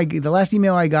 The last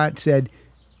email I got said,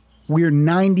 we're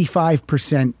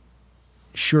 95%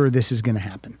 sure this is going to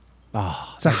happen.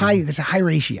 Oh, It's a high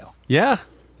ratio. yeah,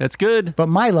 that's good. But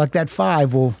my luck, that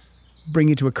 5 will bring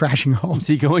it to a crashing halt. Is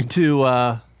he going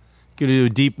to do a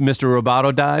deep Mr.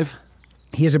 Roboto dive?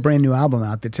 He has a brand new album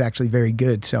out that's actually very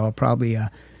good, so I'll probably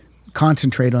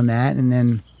concentrate on that, and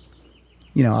then,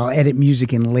 I'll edit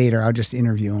music in later. I'll just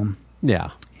interview him,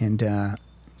 Yeah. and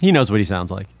He knows what he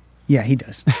sounds like. yeah, he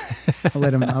does.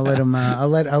 I'll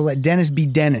let Dennis be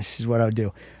Dennis is what I'll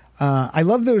do. I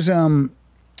love those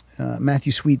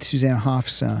Matthew Sweet, Susanna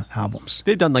Hoffs albums.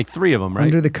 They've done like 3 of them, right?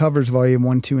 Under the Covers, Volume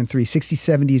 1, 2, and 3, 60s,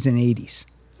 70s, and 80s.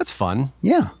 That's fun.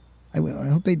 Yeah, I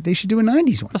hope they should do a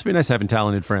 90s one. Must be nice having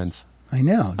talented friends. I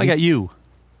know. I got you.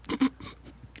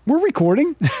 We're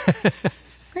recording.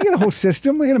 I got a whole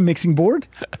system. I got a mixing board.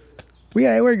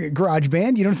 We're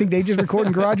GarageBand. You don't think they just record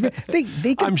in GarageBand?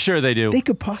 They could, I'm sure they do. They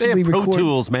could possibly Pro record.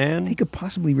 Tools, man. They could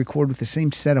possibly record with the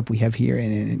same setup we have here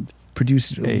and produce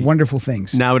Hey. wonderful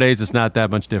things. Nowadays, it's not that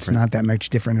much It's different. not that much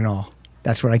different at all.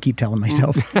 That's what I keep telling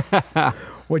myself.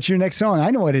 What's your next song?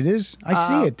 I know what it is. I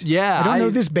see it. yeah, I don't know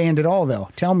I- this band at all, though.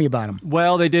 Tell me about them.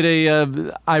 Well, they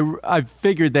did I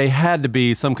figured they had to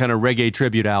be some kind of reggae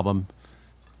tribute album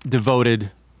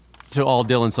devoted to all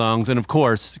Dylan songs. And of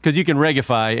course, because you can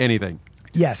reggaify anything.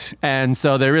 Yes. And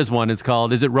so there is one. It's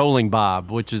called "Is It Rolling Bob,"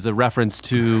 which is a reference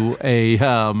to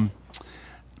an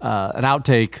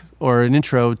outtake or an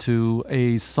intro to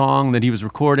a song that he was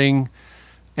recording,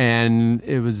 and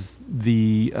it was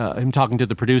him talking to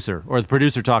the producer, or the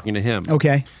producer talking to him.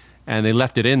 Okay. And they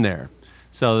left it in there.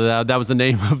 So that was the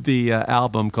name of the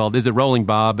album, called "Is It Rolling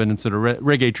Bob," and it's a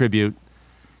reggae tribute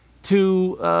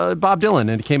to Bob Dylan.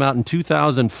 And it came out in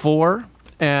 2004.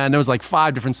 And there was like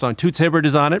 5 different songs. Toots Hibbert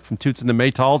is on it, from Toots and the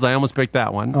Maytals. I almost picked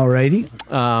that one. Alrighty.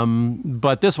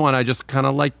 But this one, I just kind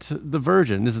of liked the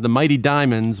version. This is the Mighty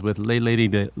Diamonds with Lay Lady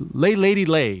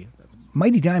Lay.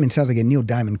 Mighty Diamond sounds like a Neil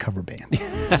Diamond cover band.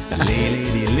 Lay,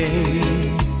 lady,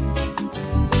 lay,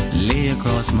 lay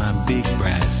across my big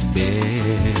brass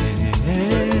bed.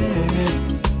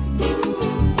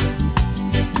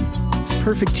 It's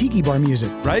perfect tiki bar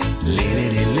music. Right? Lay,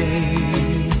 lady, lay,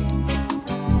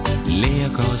 lay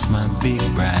across my big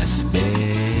brass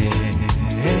bed.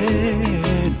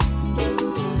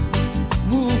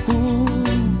 Ooh, ooh.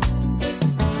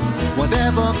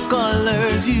 Whatever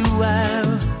colors you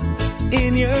have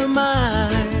in your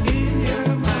mind,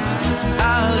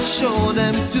 I'll show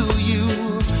them to you.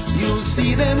 You'll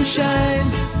see them shine.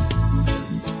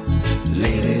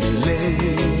 Lay, lady,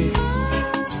 lay,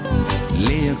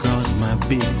 lay across my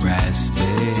big brass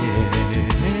bed.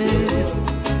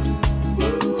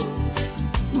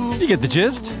 You get the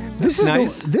gist. This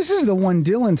That's is this is the one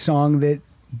Dylan song that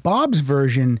Bob's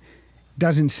version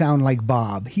doesn't sound like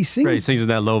Bob. He sings. Right, he sings in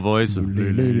that low voice. That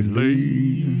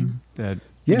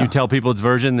Yeah. you tell people it's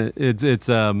version, it's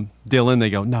Dylan. They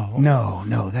go, no.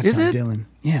 No, that's Is not it? Dylan.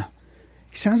 Yeah,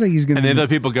 he sounds like he's gonna. And then be, other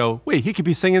people go, wait, he could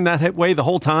be singing that way the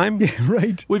whole time? yeah,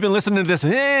 right. We've been listening to this.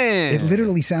 It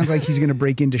literally sounds like he's gonna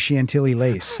break into Chantilly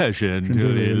Lace.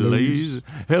 Chantilly Lace.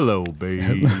 Hello,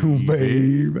 baby. Oh,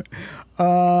 babe.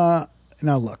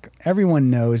 Now look,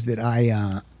 everyone knows that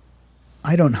I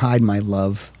don't hide my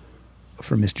love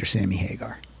for Mr. Sammy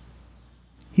Hagar.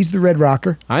 He's the Red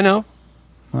Rocker. I know.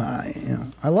 I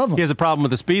love him. He has a problem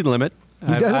with the speed limit. He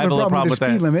does have a little problem with the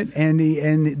speed that. limit, and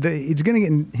it's going to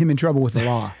get him in trouble with the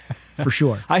law, for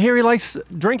sure. I hear he likes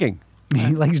drinking.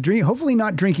 He likes drinking, hopefully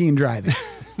not drinking and driving.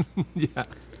 Yeah.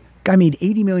 Guy made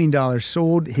 $80 million,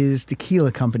 sold his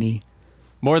tequila company.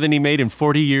 More than he made in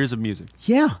 40 years of music.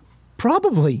 Yeah,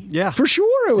 probably. Yeah. For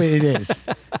sure it is.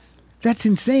 That's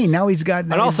insane. Now he's got...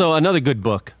 And also another good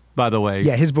book, by the way.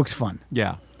 Yeah, his book's fun.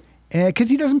 Yeah. Because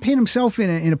he doesn't paint himself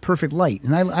in a perfect light.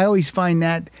 And I always find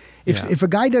that if a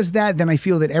guy does that, then I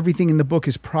feel that everything in the book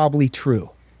is probably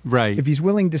true. Right. If he's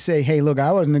willing to say, hey, look,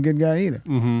 I wasn't a good guy either,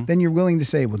 then you're willing to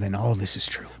say, well, then all this is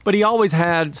true. But he always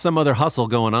had some other hustle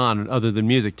going on other than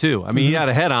music, too. I mean, he had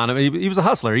a head on him. He was a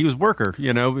hustler. He was a worker,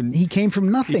 you know. And He came from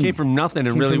nothing. he came from nothing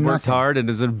and really worked hard. And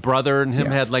his brother and him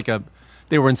Yeah. had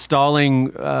they were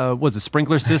installing,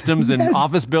 sprinkler systems in Yes.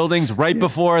 office buildings right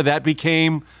before that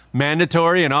became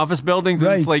mandatory in office buildings.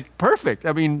 And it's Right. like perfect.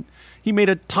 I mean, he made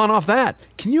a ton off that.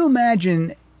 Can you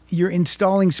imagine you're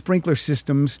installing sprinkler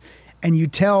systems and you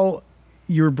tell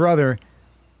your brother,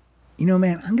 you know,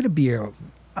 man, I'm gonna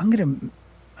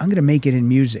make it in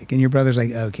music, and your brother's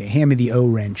like, okay, hand me the O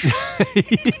wrench.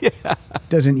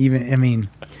 Doesn't even. I mean,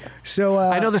 so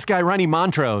I know this guy, Ronnie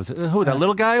Montrose. Who, that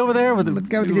little guy over there? the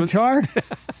guy with the guitar.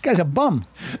 Guy's a bum.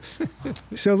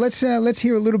 So let's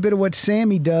hear a little bit of what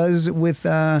Sammy does with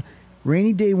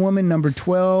 "Rainy Day Woman" number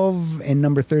 12 and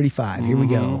number 35. Here we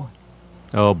go.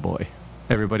 Oh, boy.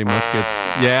 Everybody must get...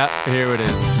 Yeah, here it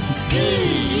is.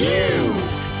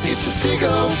 It's a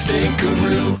seagull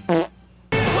stinkeroo. Well,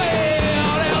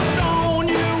 they'll stone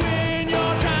you when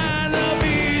you're trying to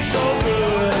be so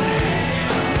good.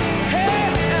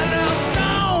 Hey, and they'll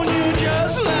stone you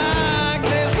just like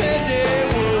they said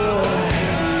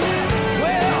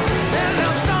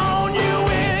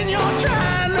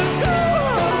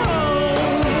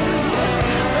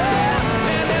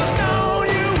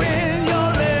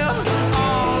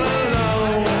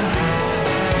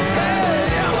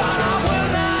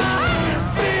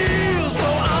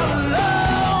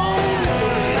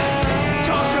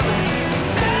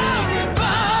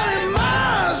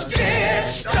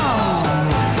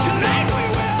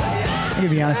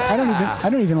be honest. I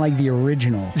don't even like the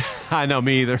original. I know,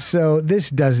 me either. So this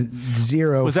does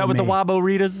zero. Was that for with the me. Wabo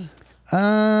Ritas?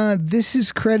 This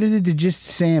is credited to just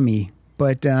Sammy,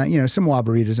 but some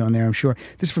Wabaritas on there, I'm sure.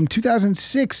 This is from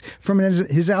 2006 from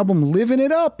his album "Living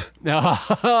It Up."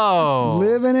 Oh,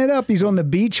 Living It Up. He's on the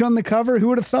beach on the cover. Who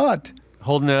would have thought?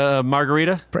 holding a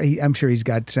margarita. I'm sure he's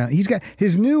got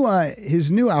his new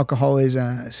alcohol is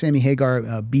Sammy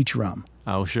Hagar beach rum.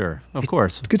 Oh, sure, of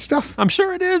course, It's good stuff. I'm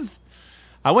sure it is.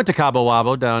 I went to Cabo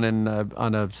Wabo down in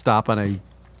on a stop on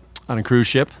a cruise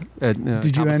ship. At, Did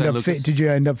you Cabo end San up Lucas. did you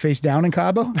end up face down in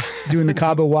Cabo doing the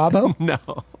Cabo Wabo? No.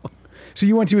 So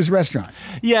you went to his restaurant.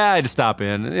 Yeah, I had to stop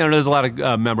in. There's a lot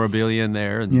of memorabilia in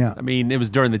there. And, Yeah. I mean, it was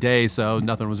during the day, so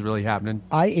nothing was really happening.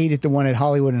 I ate at the one at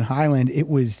Hollywood and Highland. It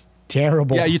was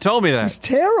terrible. Yeah, you told me It's that.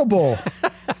 terrible.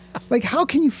 Like, how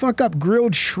can you fuck up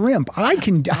grilled shrimp? I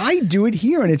do it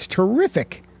here, and it's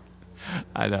terrific.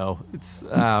 I know. It's.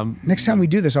 Next time we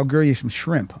do this, I'll grill you some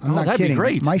shrimp. I'm not that'd be kidding.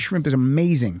 great. My shrimp is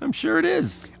amazing. I'm sure it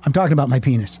is. I'm talking about my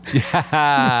penis.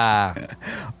 Ah,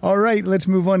 All right, let's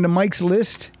move on to Mike's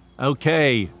list.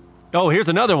 okay. Oh, here's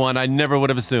another one I never would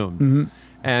have assumed.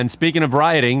 And speaking of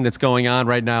rioting that's going on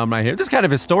right now in my hair, this is kind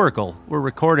of historical. We're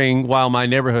recording while my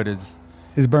neighborhood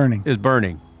Is burning. is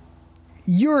burning.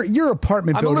 Your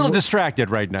apartment I'm a building. little distracted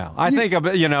right now. I think,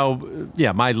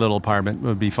 my little apartment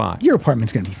would be fine. Your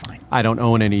apartment's going to be fine. I don't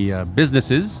own any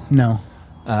businesses, No.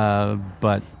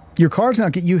 but Your car's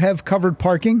not. You have covered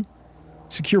parking,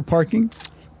 secure parking.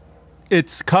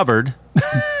 it's covered.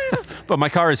 But my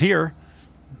car is here.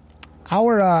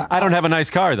 I don't have a nice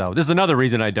car, though. This is another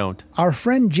reason I don't. Our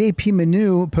friend JP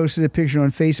Manu posted a picture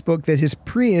on Facebook that his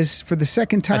Prius, for the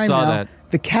second time saw now, that.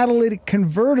 the catalytic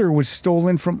converter was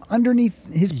stolen from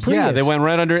underneath his Prius. Yeah, they went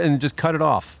right under it and just cut it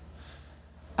off.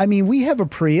 I mean, we have a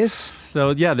Prius.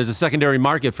 So, yeah, there's a secondary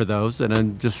market for those, and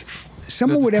then just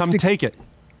Someone would have come to take it.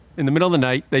 In the middle of the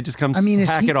night, they just come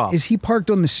hack it off. Is he parked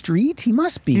on the street? He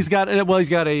must be. He's got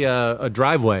a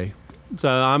driveway. So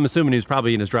I'm assuming he's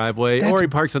probably in his driveway, or he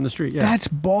parks on the street. Yeah, That's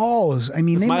balls. I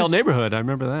mean, it's they my must, old neighborhood. I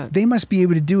remember that. they must be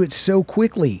able to do it so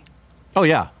quickly. Oh,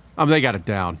 yeah. They got it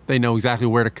down. They know exactly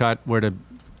where to cut, where to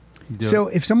do So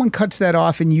it. if someone cuts that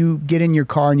off and you get in your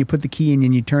car and you put the key in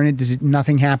and you turn it,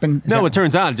 nothing happen? No, it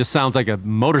turns out it just sounds like a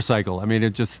motorcycle. I mean,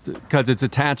 because it's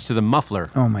attached to the muffler.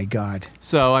 Oh my God.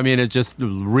 So, I mean, it's just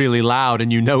really loud, and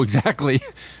you know exactly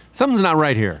something's not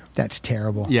right here. That's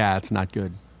terrible. Yeah, it's not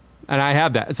good. And I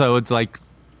have that. So it's like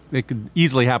it could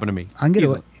easily happen to me. I'm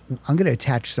Easily. gonna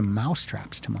attach some mouse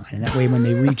traps to mine, and that way when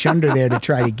they reach under there to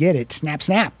try to get it, snap,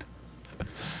 snap.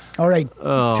 All right,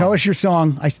 tell us your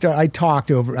song. I talked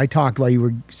while you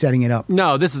were setting it up.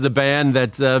 No, this is a band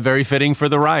that's very fitting for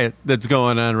the riot that's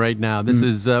going on right now. This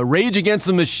is Rage Against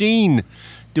the Machine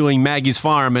doing Maggie's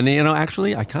Farm. And,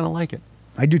 actually, I kind of like it.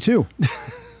 I do too.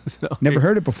 So, Never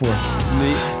heard it before.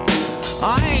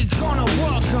 I ain't gonna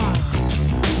work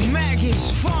on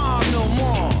Maggie's farm no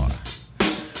more.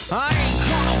 I ain't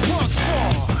gonna work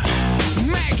for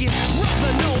Maggie's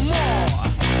brother no more.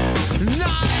 No, I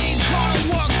ain't gonna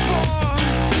work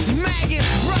for Maggie's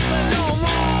brother no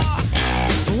more.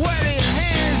 When he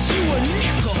hands you a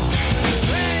nickel,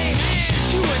 when he hands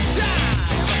you a dime,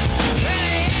 when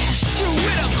he asks you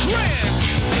with a grin,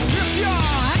 if you're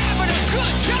having a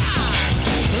good time,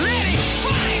 then he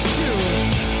finds you.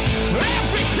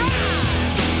 Every time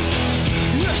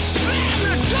you slam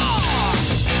the door,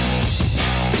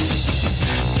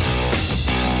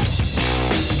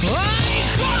 I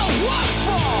ain't gonna work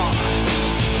for.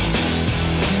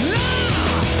 No,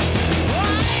 I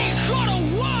ain't gonna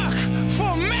work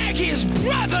for Maggie's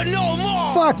brother no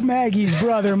more. Fuck Maggie's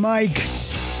brother, Mike.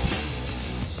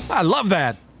 I love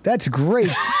that. That's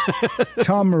great.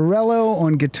 Tom Morello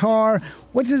on guitar.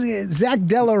 What's his Zach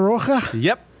Della Rocha?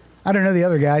 Yep. I don't know the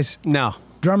other guys. No.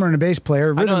 Drummer and a bass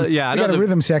player. I know- Rhythm, yeah, I they know got a the-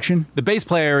 rhythm section. The bass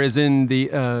player is in the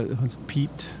what's it,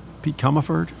 Pete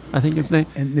Comerford, I think his name.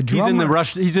 And the he's in the drummer-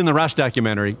 Rush. He's in the Rush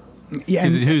documentary. Yeah,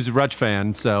 and, Who's a Rush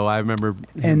fan? So I remember.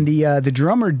 and the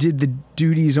drummer did the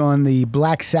duties on the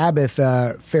Black Sabbath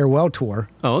farewell tour.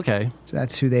 Oh, okay. So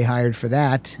that's who they hired for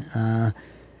that.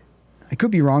 I could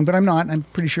be wrong, but I'm not. I'm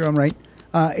pretty sure I'm right.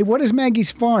 What is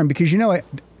Maggie's Farm? Because I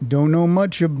don't know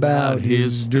much about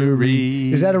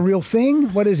history. Is that a real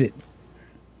thing? What is it?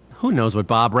 Who knows what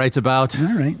Bob writes about?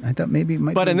 All right. I thought maybe it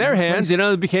might But be in their hands,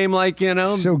 it became like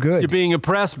So good. You're being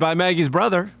oppressed by Maggie's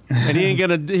brother, and he ain't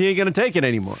gonna take it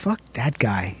anymore. Fuck that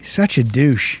guy. Such a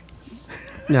douche.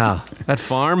 Yeah, that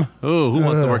farm. Oh, who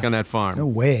wants to work on that farm? No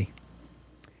way.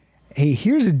 Hey,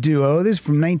 here's a duo. This is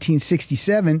from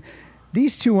 1967.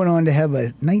 These two went on to have a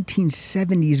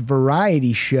 1970s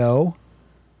variety show.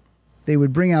 They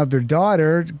would bring out their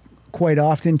daughter quite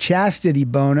often. Chastity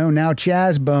Bono, now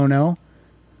Chaz Bono.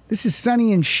 This is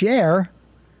Sonny and Cher.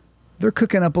 They're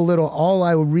cooking up a little All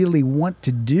I Really Want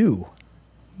to Do.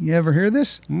 You ever hear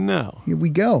this? No. Here we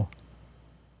go.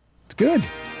 It's good.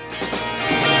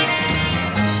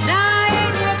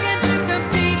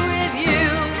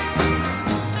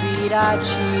 I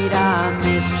cheat, I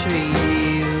mistreat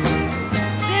you.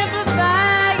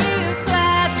 Simplify you,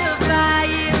 classify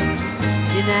you.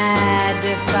 Deny,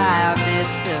 defy, or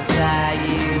mystify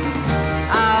you.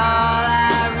 All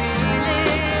I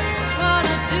really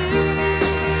wanna do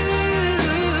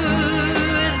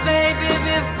is, baby,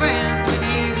 be friends with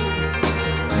you.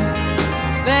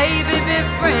 Baby, be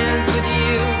friends with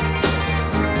you.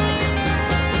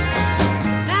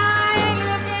 Now I ain't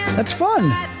looking. That's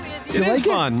fun. It You is like it?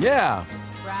 fun, yeah.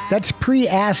 That's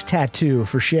pre-ass tattoo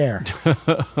for Cher.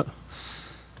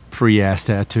 Pre-ass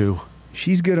tattoo.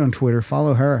 She's good on Twitter.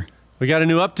 Follow her. We got a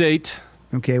new update.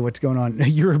 Okay, what's going on?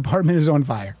 Your apartment is on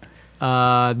fire.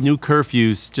 New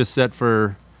curfews just set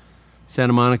for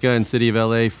Santa Monica and City of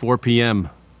LA, 4 p.m.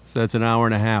 So that's an hour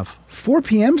and a half. 4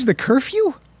 p.m.'s the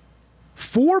curfew?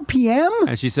 4 p.m.?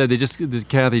 And she said she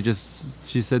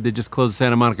said they just closed the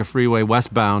Santa Monica Freeway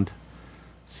westbound.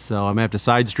 So I'm going to have to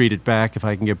side street it back if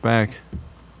I can get back.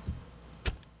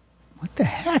 What the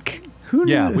heck? Who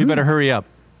knew? Yeah, we better hurry up.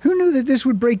 Who knew that this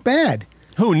would break bad?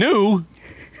 Who knew?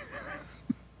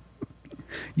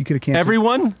 You could have canceled.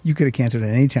 Everyone? You could have canceled at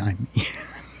any time.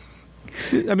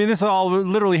 I mean, this all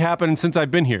literally happened since I've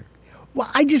been here.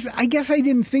 Well, I guess I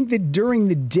didn't think that during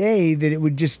the day that it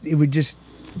would just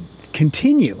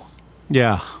continue.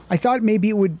 Yeah. I thought maybe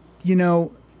it would,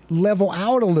 level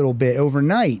out a little bit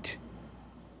overnight.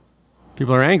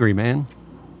 People are angry, man.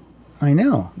 I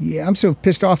know. Yeah, I'm so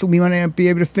pissed off that we might not be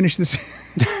able to finish this.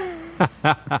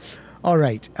 All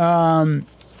right.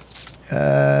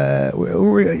 That's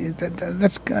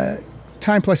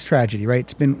time plus tragedy, right?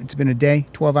 It's been a day,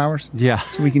 12 hours. Yeah.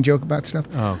 So we can joke about stuff.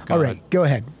 Oh, God. All right, go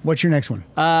ahead. What's your next one?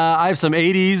 I have some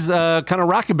 80s kind of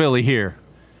rockabilly here.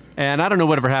 And I don't know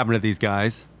whatever happened to these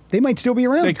guys. They might still be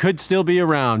around. They could still be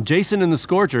around. Jason and the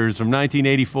Scorchers from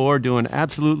 1984 doing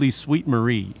Absolutely Sweet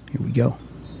Marie. Here we go.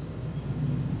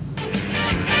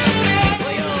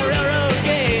 Well, you're a railroad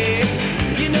game.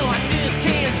 You know I just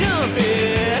can't jump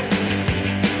it.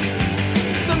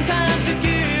 Sometimes it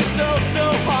gets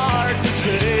so hard to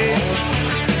say.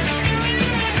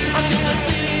 I'm just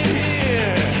sitting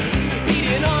here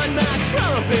beating on my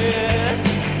trumpet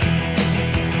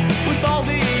with all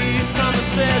these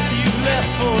promises you left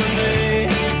for me.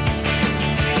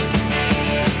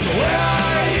 So where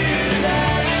are you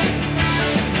tonight?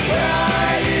 Where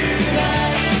are you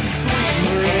tonight, sweet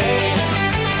Marie?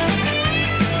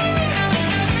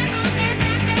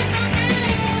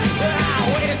 But I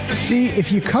waited for See,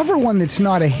 if you cover one that's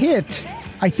not a hit,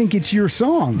 I think it's your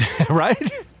song.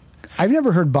 Right? I've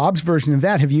never heard Bob's version of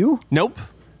that. Have you? Nope.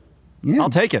 Yeah.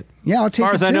 I'll take it. Yeah, I'll take it As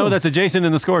far as I too. know, that's a Jason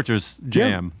and the Scorchers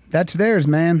jam. Yep, that's theirs,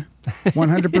 man.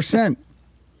 100%.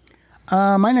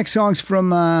 My next song's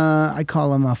from, I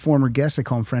call him a former guest. I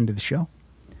call him friend of the show.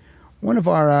 One of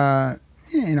our,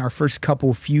 in our first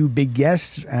few big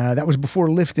guests. That was before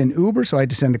Lyft and Uber, so I had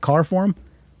to send a car for him.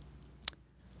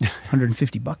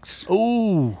 $150.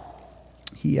 Ooh.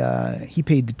 He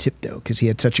paid the tip, though, because he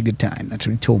had such a good time. That's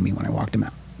what he told me when I walked him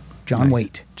out. John Nice.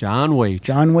 Waite. John Waite.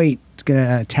 John Waite is going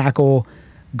to tackle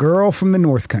Girl from the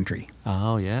North Country.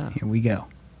 Oh, yeah. Here we go.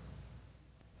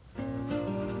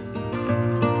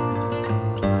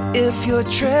 If you're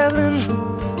traveling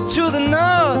to the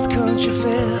North Country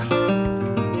Fair,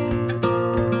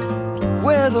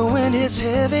 where the wind hits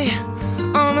heavy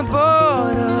on the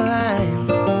borderline,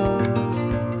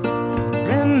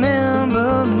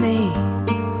 remember me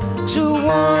to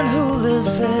one who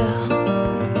lives there,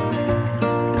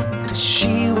 'cause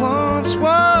she once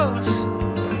was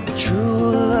a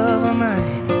true love of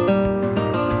mine.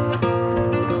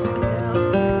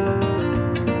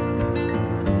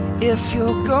 If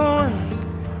you're going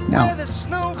Now, where the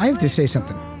snow I have to say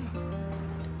something.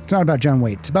 It's not about John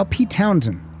Waite. It's about Pete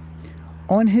Townsend.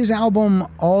 On his album,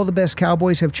 All the Best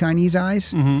Cowboys Have Chinese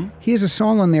Eyes, he has a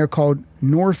song on there called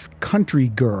North Country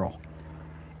Girl.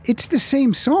 It's the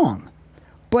same song,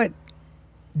 but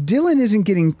Dylan isn't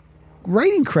getting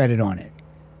writing credit on it.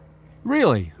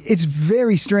 Really? It's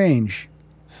very strange.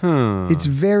 It's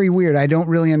very weird. I don't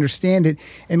really understand it.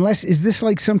 Is this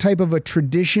like some type of a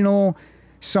traditional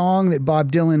song that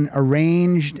Bob Dylan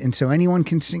arranged and so anyone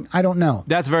can sing? I don't know.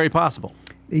 That's very possible.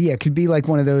 Yeah, it could be like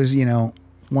one of those,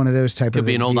 one of those type of Could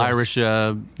be an old deals. Irish.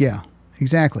 Yeah,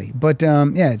 exactly. But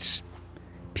it's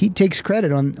Pete takes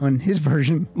credit on his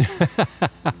version.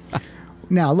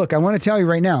 Now, look, I want to tell you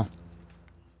right now,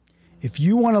 If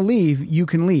you want to leave, you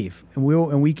can leave,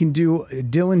 and we can do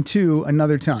Dylan 2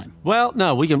 another time. Well,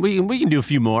 no, we can do a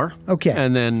few more. Okay.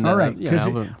 And then all right, you because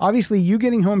know, obviously you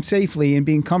getting home safely and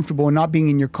being comfortable and not being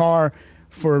in your car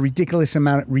for a ridiculous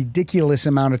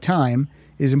amount of time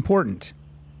is important.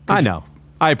 I know.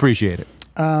 I appreciate it.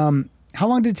 How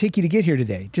long did it take you to get here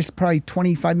today? Just probably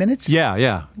 25 minutes?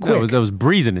 Yeah. Quick. That was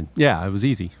breezing in. Yeah, it was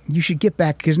easy. You should get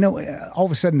back because all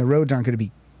of a sudden the roads aren't going to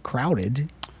be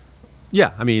crowded.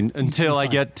 Yeah, I mean, until I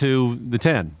get to the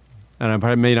 10. And I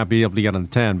probably may not be able to get on the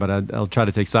 10, but I'll try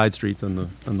to take side streets on the way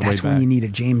back. That's when you need a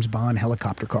James Bond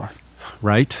helicopter car.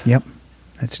 Right? Yep.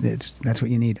 That's what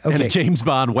you need. Okay. And a James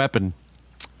Bond weapon.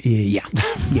 Yeah.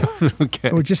 Okay.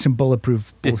 Or just some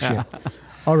bulletproof bullshit. Yeah.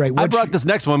 All right. I brought this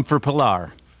next one for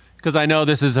Pilar because I know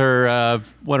this is her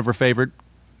one of her favorite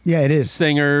Yeah, it is.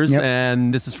 singers, Yep.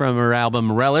 and this is from her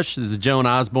album Relish. This is Joan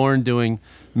Osborne doing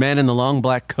Man in the Long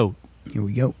Black Coat. Here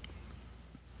we go.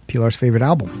 Pilar's favorite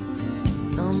album.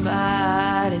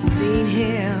 Somebody seen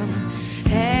him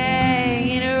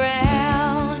hanging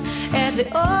around at the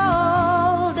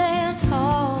old dance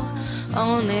hall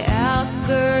on the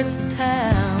outskirts of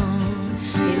town.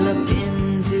 He looked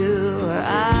into her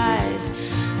eyes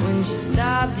when she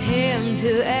stopped him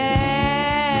to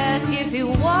ask if he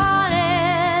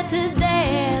wanted to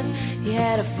dance. He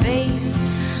had a face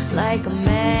like a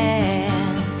mask.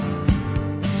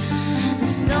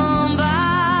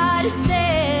 Somebody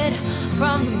said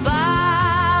from the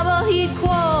Bible he'd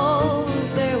quote,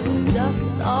 there was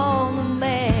dust on the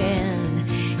man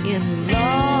in the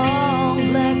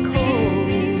long black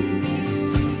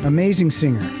coat. Amazing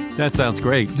singer. That sounds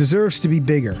great. Deserves to be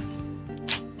bigger.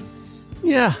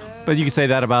 Yeah, but you can say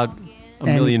that about a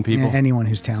million people. Anyone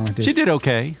who's talented. She did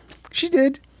okay. She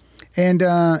did. And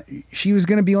she was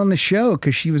going to be on the show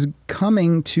because she was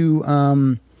coming to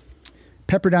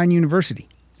Pepperdine University.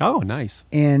 Oh, nice.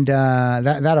 And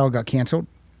that all got canceled.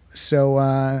 So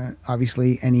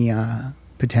obviously any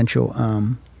potential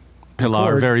Pilar,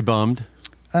 record. very bummed.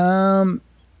 Pilar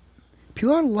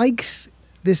likes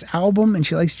this album and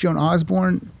she likes Joan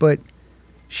Osborne, but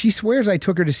she swears I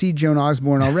took her to see Joan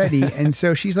Osborne already. And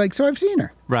so she's like, so I've seen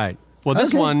her. Right. Well, this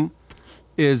Okay. one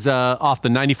is off the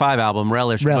 95 album,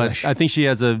 Relish. Relish. But I think she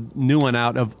has a new one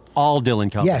out of all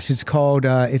Dylan covers. Yes, it's called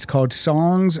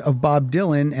Songs of Bob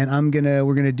Dylan, and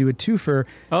we're gonna do a twofer.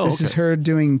 Oh, This is her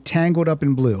doing Tangled Up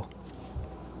in Blue.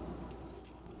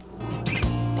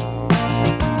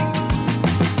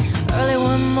 Early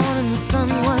one morning the sun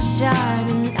was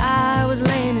shining, I was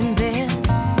laying in bed,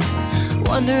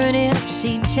 wondering if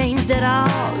she'd changed at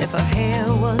all, if her hair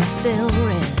was still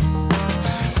red.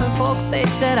 Her folks, they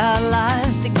said our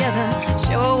lives together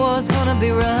sure was gonna be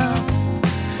rough.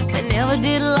 They never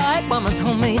did like Mama's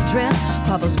homemade dress,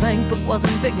 Papa's bank book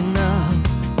wasn't big enough.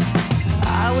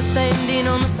 I was standing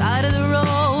on the side of the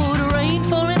road, rain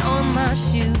falling on my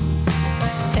shoes,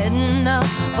 heading out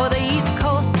for the East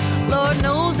Coast. Lord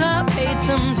knows I paid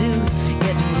some dues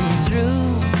getting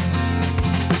through.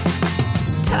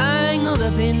 Tangled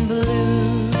up in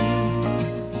blue.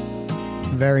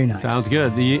 Very nice. Sounds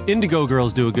good. The Indigo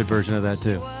Girls do a good version of that,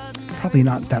 too. Probably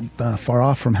not that far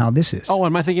off from how this is. Oh,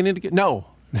 am I thinking Indigo? No.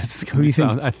 This is Who do you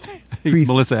think? I think do you it's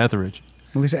Melissa Etheridge.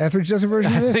 Melissa Etheridge does a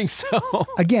version of I this? think so.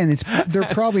 Again, they're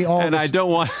probably all And I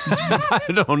don't want... I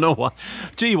don't know why.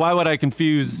 Gee, why would I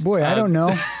confuse... Boy, I don't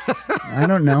know. I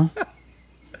don't know.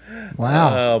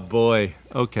 Wow. Oh, boy.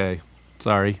 Okay.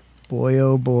 Sorry. Boy,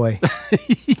 oh boy.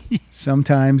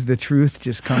 Sometimes the truth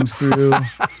just comes through.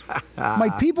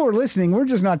 Mike, people are listening. We're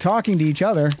just not talking to each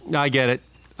other. I get it.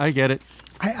 I get it.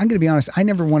 I'm going to be honest. I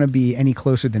never want to be any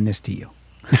closer than this to you.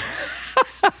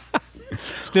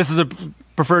 This is a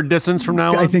preferred distance from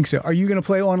now on? I think so. Are you going to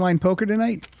play online poker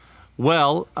tonight?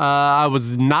 Well, I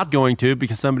was not going to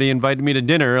because somebody invited me to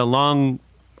dinner, a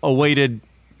long-awaited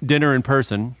dinner in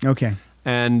person. Okay.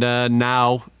 And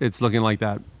now it's looking like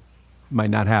that might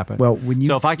not happen. Well,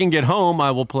 so if I can get home,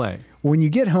 I will play. When you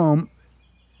get home,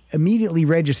 immediately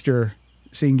register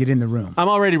so you can get in the room. I'm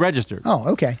already registered. Oh,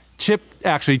 okay. Chip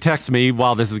actually texted me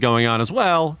while this is going on as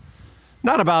well.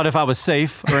 Not about if I was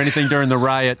safe or anything during the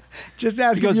riot. Just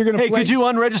ask He goes, if you're going to hey, play. could you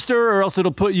unregister or else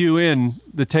it'll put you in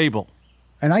the table?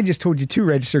 And I just told you to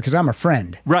register because I'm a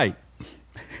friend. Right.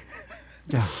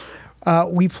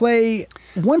 We play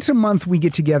once a month. We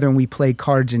get together and we play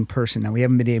cards in person. Now we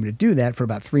haven't been able to do that for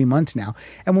about 3 months now.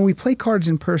 And when we play cards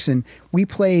in person, we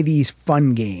play these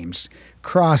fun games: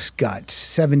 Cross Guts,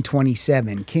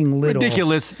 727, King Little,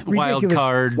 Ridiculous wild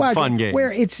card fun games.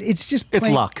 Where it's just It's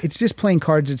playing, luck. It's just playing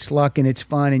cards. It's luck and it's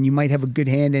fun. And you might have a good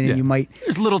hand and Yeah. you might.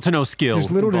 There's little to no skill.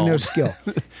 There's little to no involved. skill.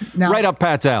 Now, Right up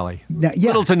Pat's alley. Now, yeah.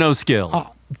 Little to no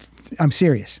skill. I'm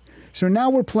serious. So now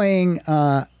we're playing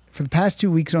for the past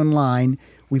 2 weeks online.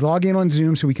 We log in on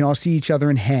Zoom so we can all see each other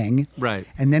and hang. Right.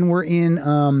 And then we're in.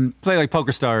 Play like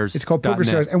Poker Stars. It's called Poker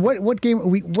Stars. And what game?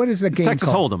 What is that game Texas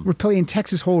called? Hold'em. We're playing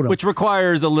Texas Hold'em, Which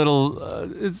requires a little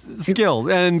skill.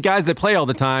 And guys that play all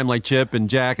the time, like Chip and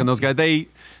Jack and those guys, they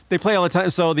play all the time.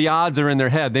 So the odds are in their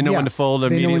head. They know when to fold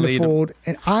immediately. They know when to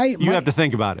fold. And you have to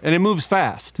think about it. And it moves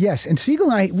fast. Yes. And Siegel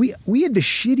and I, we had the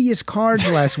shittiest cards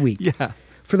last week. Yeah.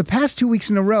 For the past 2 weeks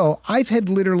in a row, I've had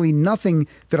literally nothing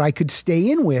that I could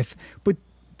stay in with, but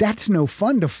that's no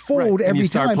fun to fold and every you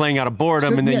start time. playing out of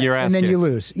boredom, and then you're and then you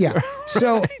lose. Yeah.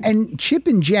 So, and Chip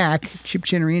and Jack, Chip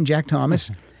Chinnery and Jack Thomas,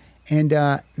 and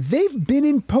they've been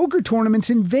in poker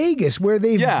tournaments in Vegas where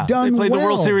they've done they played well. the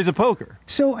World Series of Poker.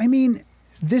 So, I mean,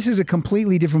 this is a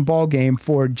completely different ball game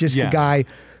for just the guy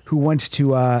who wants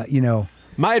to,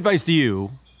 My advice to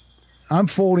you. I'm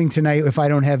folding tonight if I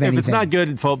don't have anything. If it's not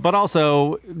good, fold. But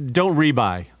also, don't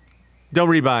rebuy. Don't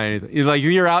rebuy anything. Like,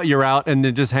 you're out, and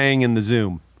then just hang in the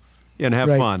Zoom. And have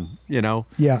fun, Yeah.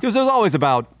 Because there's always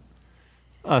about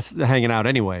us hanging out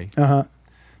anyway.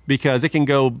 Because it can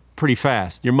go pretty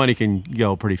fast. Your money can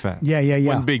go pretty fast. Yeah.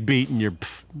 One big beat and you're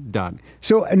done.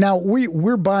 So now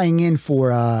we're buying in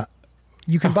for.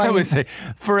 You can buy. I would say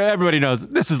for everybody knows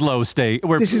this is low stake.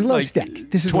 This is low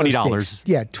stake. This is $20.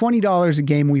 Yeah, $20 a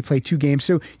game. We play 2 games,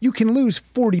 so you can lose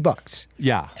 $40.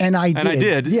 Yeah, and I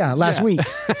did. Yeah, last week.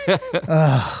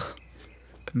 Ugh,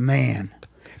 man.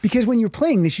 Because when you're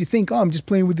playing this, you think, I'm just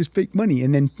playing with this fake money.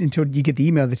 And then until you get the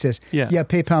email that says,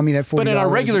 PayPal me that $40. But in our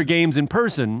regular games in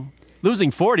person, losing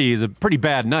 40 is a pretty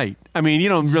bad night. I mean, you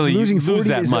don't really lose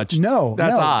that much.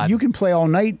 That's odd. You can play all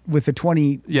night with a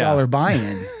 $20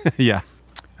 buy-in. Yeah.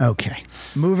 Okay.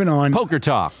 Moving on. Poker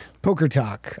talk.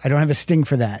 I don't have a sting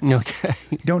for that. Okay.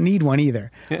 Don't need one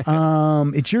either.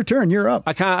 It's your turn. You're up.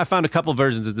 I found a couple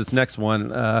versions of this next one.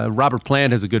 Robert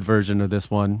Plant has a good version of this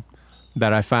one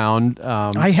that I found.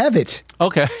 I have it.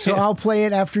 Okay. So I'll play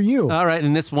it after you. All right.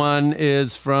 And this one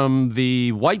is from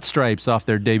the White Stripes off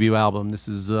their debut album. This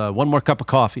is One More Cup of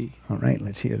Coffee. All right.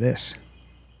 Let's hear this.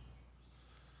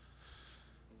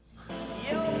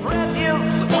 Your breath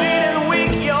is sweet and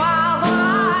weak. Your eyes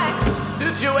are like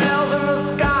 2 jewels in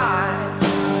the sky.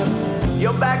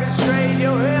 Your back is straight.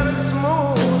 Your hair is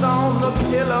smooth on the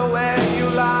pillow where you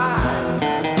lie.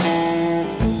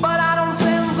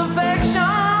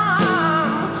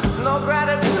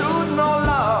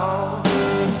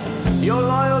 Your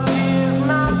loyalty is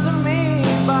not to me,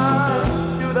 but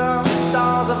to the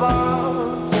stars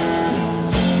above.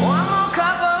 One more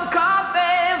cup of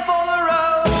coffee for the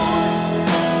road.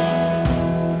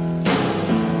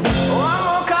 One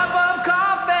more cup of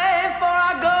coffee before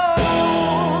I go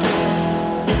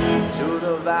to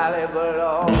the valley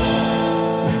below.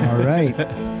 All right.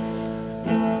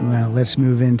 Well, let's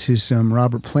move into some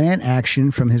Robert Plant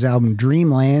action from his album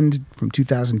Dreamland from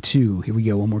 2002. Here we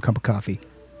go. One more cup of coffee.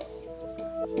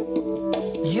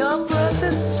 Your breath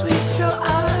is sweet, your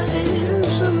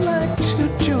eyes are like 2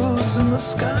 jewels in the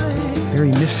sky.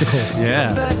 Very mystical. Yeah.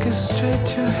 Your back is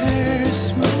straight, your hair is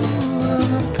smooth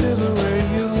on the pillow where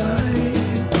you lie.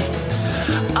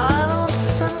 I don't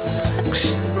sense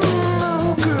affection,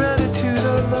 no gratitude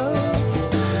or love.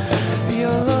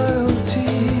 Your loyalty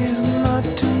is not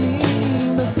to me,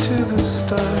 but to the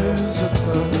stars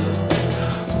above.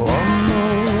 One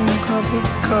more cup of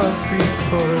coffee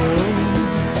for the road.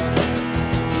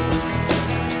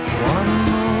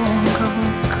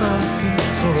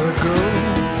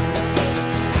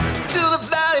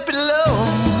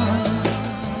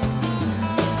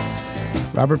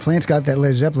 Robert Plant's got that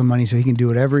Led Zeppelin money, so he can do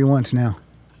whatever he wants now.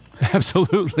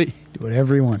 Absolutely. Do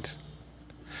whatever he wants.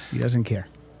 He doesn't care.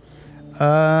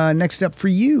 Next up for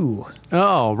you.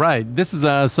 Oh, right. This is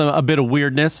a bit of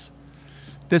weirdness.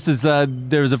 This is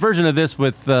there was a version of this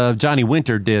with Johnny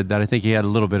Winter did that I think he had a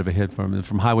little bit of a hit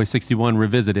from Highway 61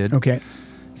 Revisited. Okay.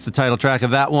 It's the title track of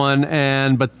that one,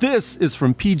 but this is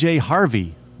from PJ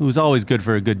Harvey, who's always good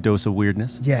for a good dose of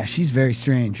weirdness. Yeah, she's very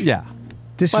strange. Yeah.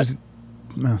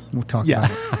 We'll talk about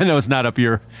it. I know it's not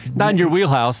in your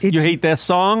wheelhouse. You hate that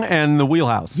song and the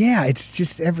wheelhouse. Yeah, it's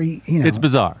just It's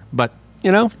bizarre, but,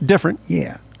 different.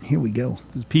 Yeah, here we go.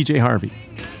 This is PJ Harvey.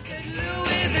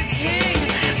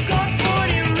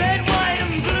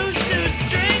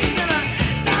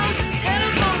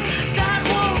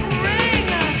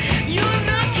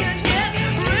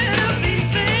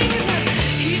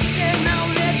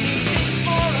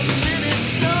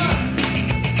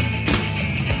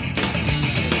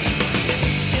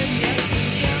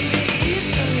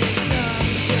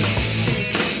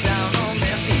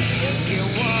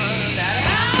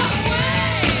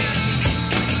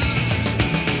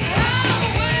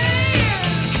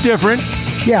 different.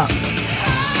 Yeah.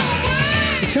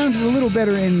 It sounds a little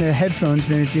better in the headphones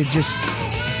than it did just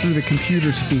through the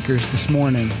computer speakers this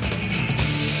morning.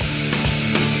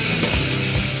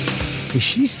 Is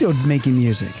she still making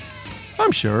music?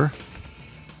 I'm sure.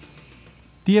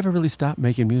 Do you ever really stop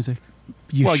making music?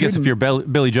 You well, I guess if shouldn't. you're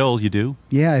Billy Joel, you do.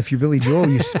 Yeah, if you're Billy Joel,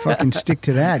 you fucking stick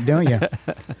to that, don't you?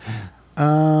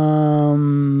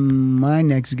 My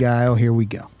next guy. Oh, here we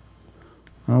go.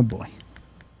 Oh boy.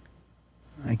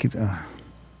 I could.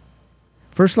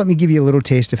 First, let me give you a little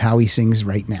taste of how he sings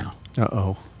right now.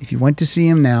 Uh-oh. If you went to see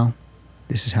him now,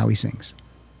 this is how he sings.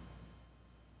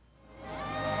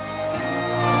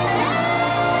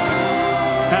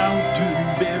 How do you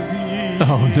bury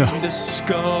Oh, no. the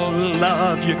skull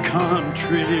of your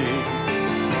country?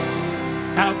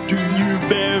 How do you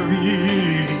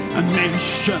bury a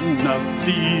nation of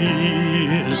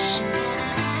these?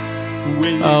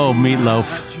 Oh,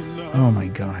 Meatloaf. Oh my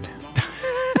God.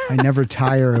 I never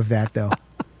tire of that though.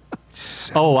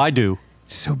 Oh, I do.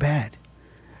 So bad.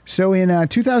 So in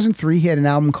 2003, he had an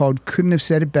album called Couldn't Have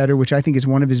Said It Better, which I think is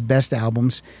one of his best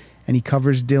albums, and he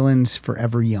covers Dylan's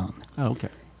Forever Young. Oh, okay.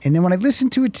 And then when I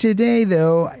listened to it today,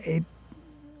 though, it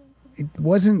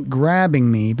wasn't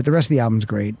grabbing me, but the rest of the album's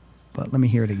great. But let me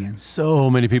hear it again. So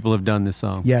many people have done this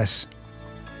song. Yes.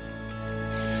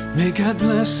 May God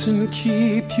bless and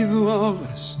keep you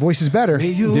always. Voice is better. May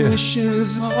your Yeah.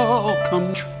 wishes all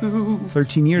come true.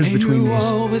 13 years May between you these.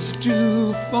 always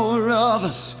do for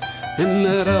others and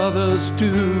let others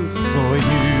do for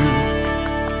you.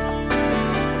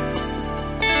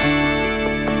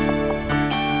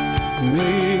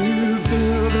 May you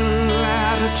build a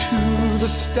ladder to the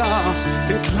stars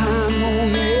and climb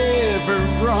on every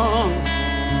rung.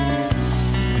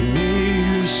 And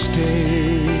may you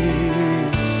stay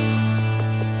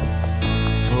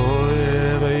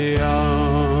forever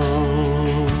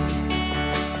young.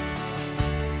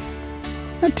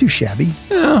 Not too shabby.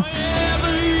 A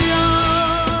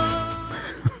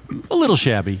little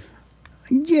shabby.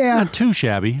 Yeah. Not too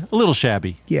shabby. A little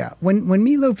shabby. Yeah. When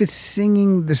Meatloaf is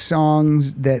singing the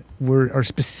songs that are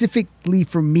specifically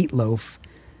for Meatloaf,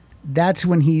 that's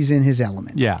when he's in his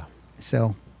element. Yeah.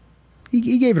 So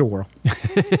he gave it a whirl.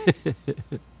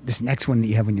 This next one that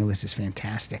you have on your list is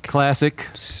fantastic. Classic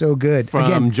So good. from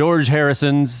Again, George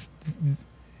Harrison's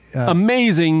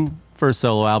amazing first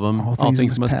solo album, All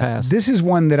Things Must Pass. This is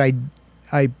one that I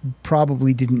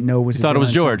probably didn't know was. You thought it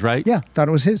was Dylan George, song. right? Yeah, thought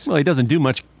it was his. Well, he doesn't do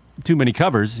too many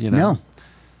covers, you know. No.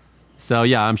 So,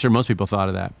 yeah, I'm sure most people thought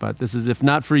of that. But this is If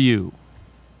Not For You.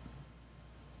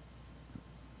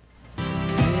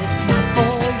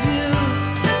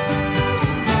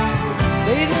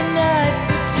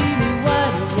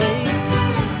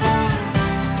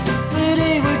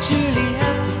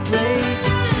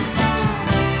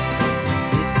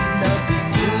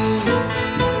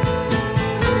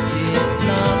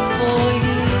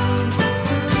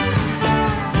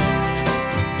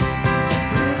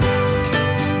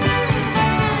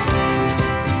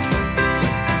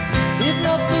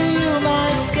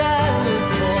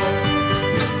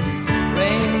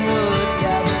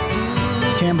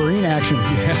 Tambourine action.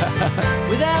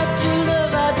 Without your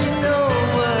love, I'd be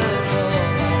nowhere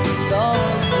at all.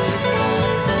 Lost it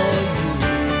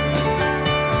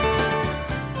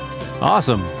for you.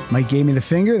 Awesome. Mike gave me the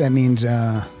finger. That means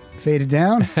fade it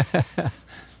down.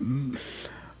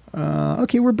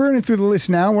 Okay, we're burning through the list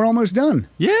now. We're almost done.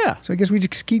 Yeah. So I guess we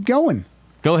just keep going.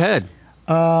 Go ahead.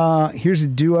 Here's a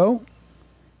duo.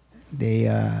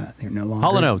 They're no longer.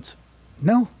 Hall & Oates.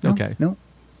 No. Okay. No.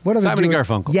 What other Simon and duo?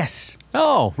 Garfunkel. Yes.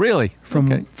 Oh, really?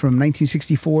 From Okay.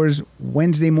 1964's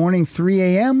Wednesday morning, 3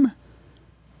 a.m.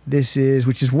 Which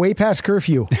is way past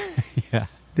curfew. Yeah.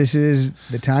 This is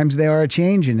the times they are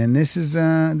changing, and this is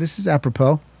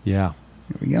apropos. Yeah.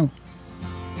 Here we go.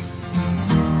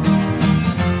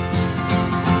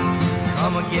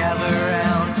 Come and gather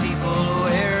round, people,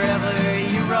 wherever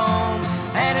you roam,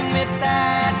 and admit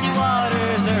that the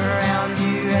waters around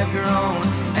you have grown,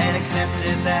 and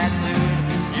accepted that soon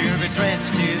you'll be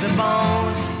drenched to the bone.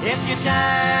 If your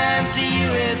time to you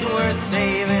is worth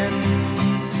saving,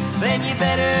 then you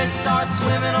better start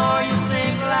swimming or you'll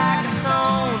sink like a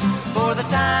stone, for the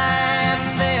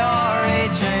times they are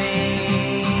a-changing.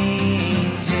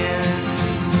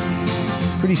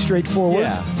 Pretty straightforward.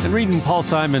 Yeah. And reading Paul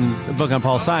Simon, the book on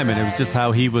Paul Simon, it was just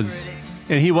how he was,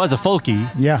 and he was a folkie.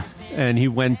 Yeah. And he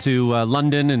went to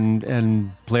London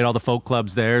and played all the folk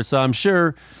clubs there. So I'm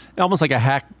sure, almost like a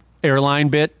hack airline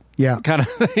bit, kind of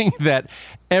thing, that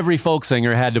every folk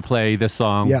singer had to play this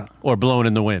song, Yeah. or Blowin'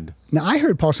 in the Wind. Now, I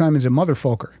heard Paul Simon's a mother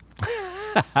folker.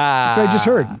 I just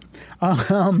heard.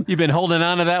 You've been holding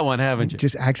on to that one, haven't you?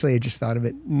 I just thought of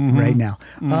it right now.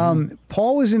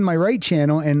 Paul was in my right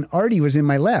channel and Artie was in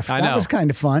my left. I That know. was kind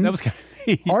of fun. That was kind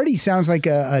of Artie sounds like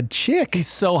a chick. He's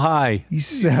so high. He's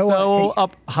so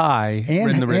up high.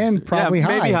 in the ribs. and probably Yeah,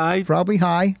 high. Maybe high. Probably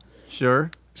high. Sure.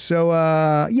 So,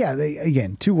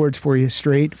 again, 2 words for you,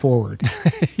 straightforward.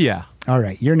 Yeah. All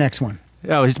right, your next one.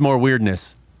 Oh, he's more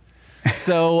weirdness.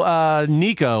 So,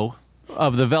 Nico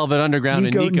of the Velvet Underground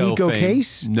and Nico fame.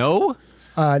 Case? No.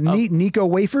 Nico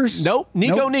Wafers? Nope.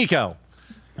 Nope. Nico.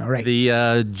 All right.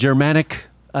 The Germanic,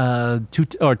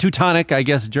 or Teutonic, I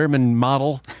guess, German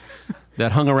model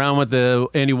that hung around with the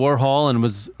Andy Warhol and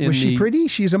was in Was she pretty?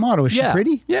 She's a model. Is she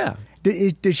pretty? Yeah.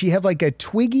 Did she have like a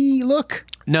Twiggy look?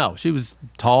 No, she was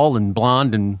tall and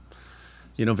blonde and,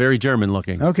 very German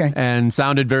looking. Okay. And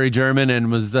sounded very German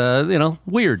and was,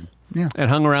 weird. Yeah. And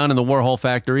hung around in the Warhol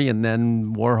factory, and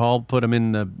then Warhol put him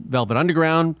in the Velvet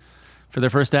Underground for their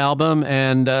first album.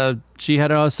 And she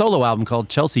had a solo album called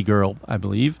Chelsea Girl, I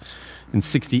believe, in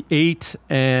 68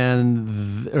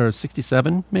 or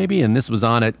 67 maybe. And this was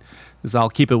on it. This is I'll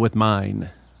Keep It With Mine.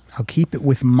 I'll keep it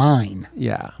with mine.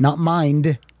 Yeah. Not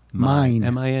mind. Mine.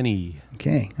 M-I-N-E.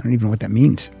 Okay. I don't even know what that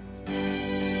means.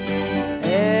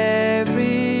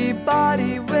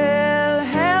 Everybody will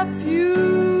help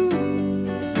you.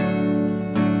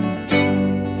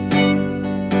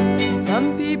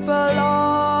 Some people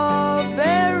are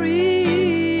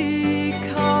very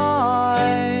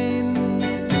kind,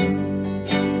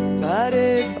 but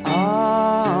if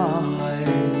I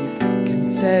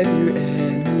can save you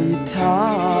any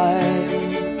time,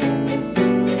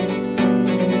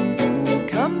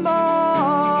 come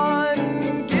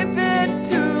on, give it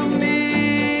to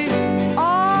me.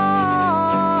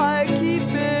 I keep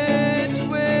it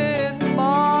with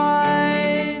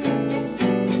mine.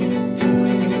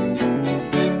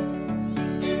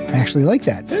 I actually like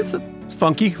that. It's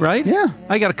funky, right? Yeah.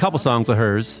 I got a couple songs of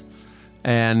hers,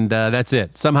 and that's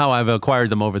it. Somehow I've acquired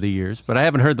them over the years, but I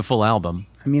haven't heard the full album.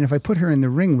 I mean, if I put her in the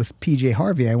ring with PJ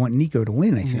Harvey, I want Nico to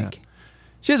win, I think.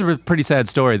 She has a pretty sad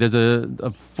story. There's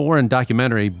a foreign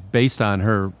documentary based on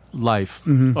her life,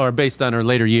 or based on her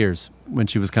later years when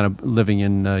she was kind of living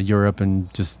in Europe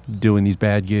and just doing these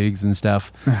bad gigs and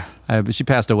stuff. She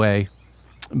passed away,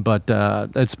 but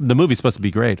the movie's supposed to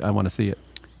be great. I want to see it.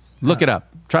 Look it up.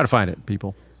 Try to find it,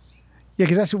 people. Yeah,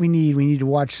 because that's what we need. We need to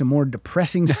watch some more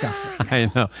depressing stuff.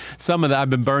 I know. Some of that I've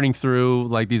been burning through,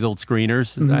 like these old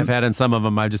screeners I've had, and some of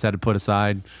them I just had to put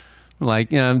aside.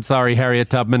 Like, I'm sorry, Harriet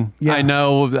Tubman. Yeah. I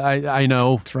know.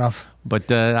 It's rough.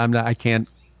 But I can't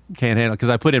handle it because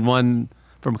I put in one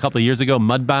from a couple of years ago,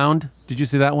 Mudbound. Did you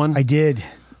see that one? I did.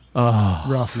 Oh,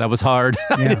 rough. That was hard.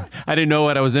 Yeah. I didn't know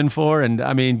what I was in for, and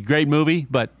I mean, great movie,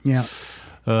 but yeah.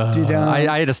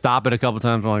 I had to stop it a couple of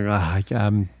times. I'm like,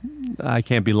 I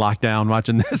can't be locked down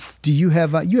watching this. Do you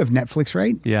have Netflix,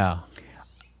 right? Yeah.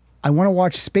 I want to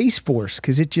watch Space Force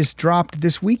because it just dropped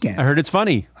this weekend. I heard it's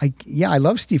funny. I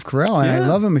love Steve Carell, and I Yeah.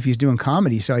 love him if he's doing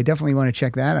comedy, so I definitely want to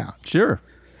check that out. Sure.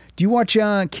 Do you watch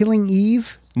Killing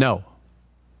Eve? No.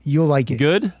 You'll like it.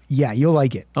 Good? Yeah, you'll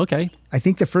like it. Okay. I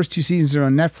think the first 2 seasons are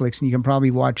on Netflix, and you can probably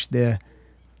watch the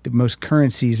most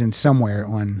current season somewhere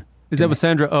on... Is that with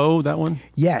Sandra Oh, that one?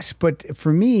 Yes, but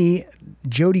for me,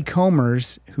 Jodie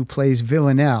Comers, who plays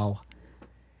Villanelle,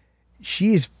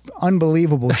 she is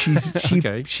unbelievable.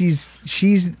 Okay. She's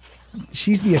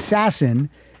the assassin,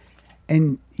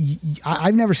 and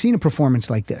I've never seen a performance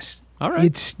like this. All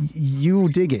right. You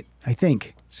dig it, I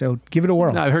think. So give it a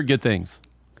whirl. No, I've heard good things.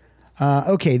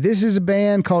 Okay, this is a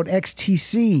band called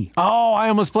XTC. Oh, I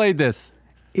almost played this.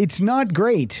 It's not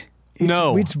great.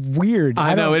 It's weird.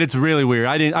 I know it's really weird.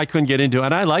 I couldn't get into it,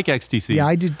 and I like XTC. Yeah,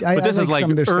 I did. But this I is like some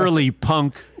of their early stuff.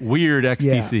 punk, weird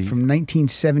XTC. Yeah, from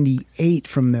 1978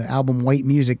 from the album White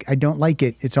Music. I don't like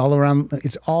it. It's all around.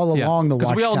 It's all along the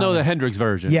Because we all know Watchtower. the Hendrix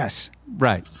version. Yes.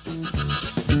 Right. There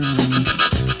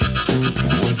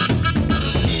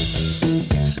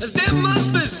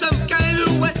must be some kind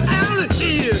of way out of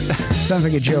here. Sounds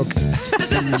like a joke.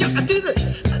 I do the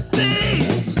thing.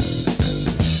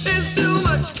 It's too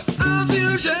much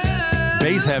confusion.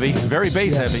 Bass heavy, very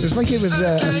bass heavy. It's like it was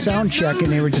a sound check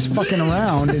and they were just fucking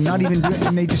around and not even doing,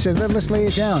 and they just said, let's lay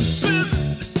it down.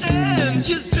 And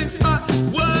just drinks my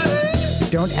words.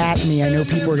 Don't at me. I know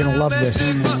people are going to love this.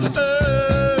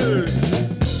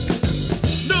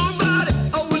 Nobody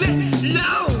only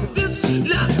knows this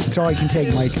love. That's all I can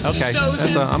take, Mike. Okay,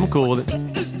 I'm cool with it.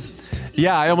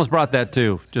 Yeah, I almost brought that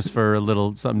too, just for a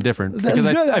little something different. Because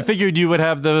I figured you would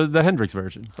have the Hendrix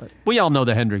version, but we all know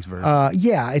the Hendrix version.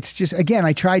 Yeah, it's just, again,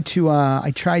 I tried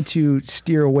to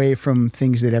steer away from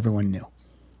things that everyone knew.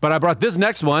 But I brought this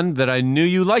next one that I knew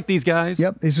you liked these guys.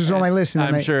 Yep, this was on my list, and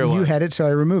I'm sure it you was. had it, so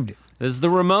I removed it. This is the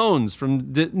Ramones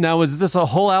from. Now, is this a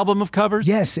whole album of covers?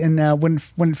 Yes, and when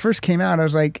it first came out, I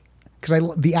was like,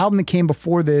 because the album that came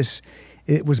before this,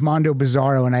 it was Mondo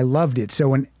Bizarro, and I loved it. So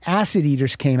when Acid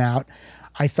Eaters came out,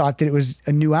 I thought that it was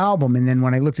a new album, and then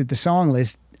when I looked at the song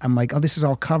list, I'm like, oh, this is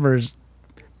all covers.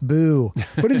 Boo.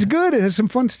 But it's good. It has some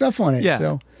fun stuff on it. Yeah.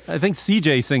 So I think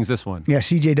CJ sings this one. yeah,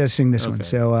 CJ does sing this one. Okay.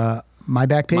 So My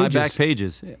Back Pages. My Back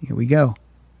Pages. Here we go.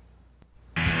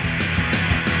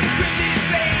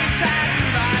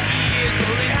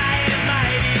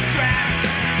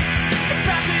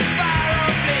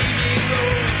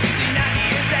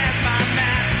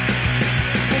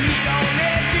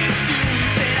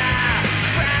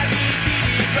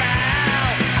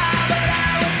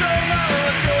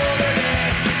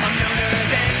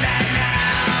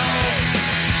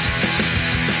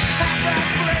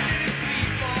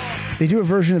 They do a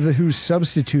version of The Who's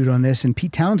Substitute on this, and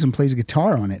Pete Townsend plays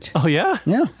guitar on it. Oh, yeah?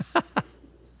 Yeah.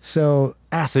 So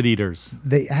Acid Eaters.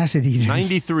 the Acid Eaters.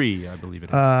 93, I believe it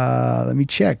is. Let me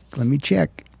check.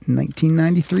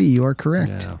 1993. You are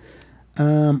correct.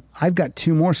 Yeah. I've got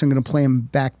two more, so I'm going to play them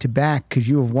back to back because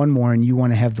you have one more and you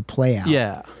want to have the play out.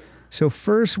 Yeah. So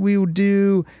first we will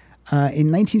do,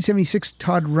 in 1976,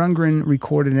 Todd Rundgren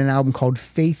recorded an album called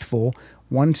Faithful.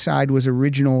 One side was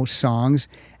original songs,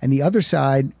 and the other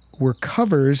side were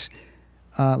covers,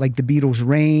 like the Beatles'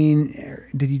 Rain.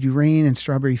 Did he do Rain and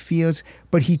Strawberry Fields?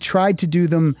 But he tried to do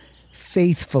them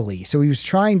faithfully. So he was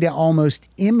trying to almost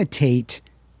imitate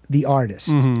the artist.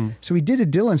 Mm-hmm. So he did a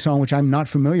Dylan song, which I'm not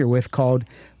familiar with, called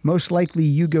Most Likely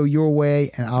You Go Your Way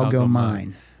and I'll Go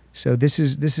Mine. So this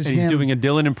is And him. he's doing a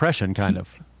Dylan impression, kind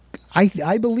of.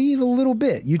 I believe a little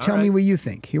bit. You tell me right. what you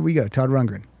think. Here we go, Todd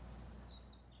Rundgren.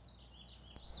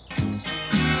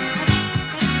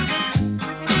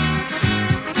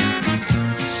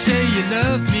 Say you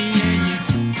love me and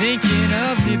you're thinking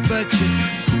of me, but you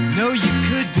know you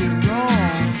could be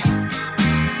wrong.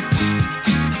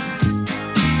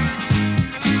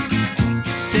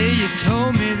 Say you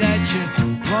told me that you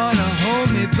wanna hold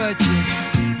me, but you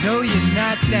know you're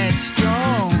not that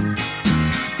strong.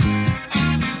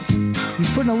 He's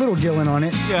putting a little Dylan on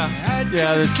it. Yeah. I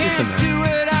Yeah, just it's in can't there. do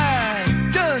what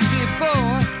I've done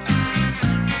before.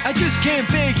 I just can't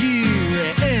beg you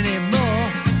anymore.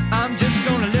 I'm just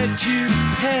gonna let you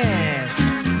pass.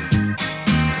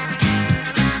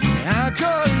 I'll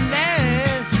go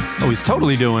last. Oh, he's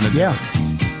totally doing it. Yeah.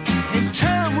 And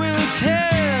time will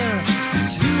tell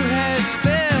us who has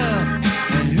fell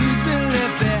and who's been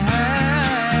left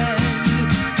behind.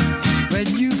 When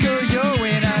you go your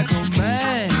way and I go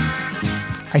mine.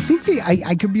 I think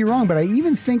I could be wrong, but I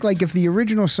even think like if the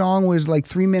original song was like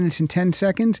 3 minutes and 10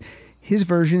 seconds, his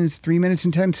version is 3 minutes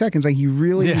and 10 seconds. Like he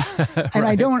really, Yeah, and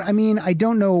right. I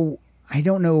don't know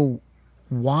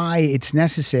why it's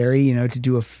necessary, to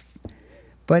do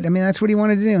but I mean, that's what he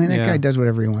wanted to do. And that Yeah. guy does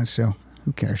whatever he wants. So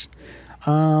who cares?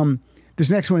 This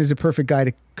next one is a perfect guy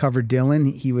to cover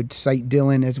Dylan. He would cite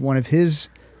Dylan as one of his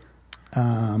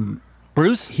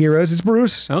Bruce? heroes. It's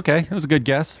Bruce. Okay, that was a good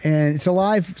guess. And it's a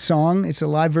live song. It's a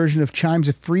live version of Chimes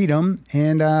of Freedom.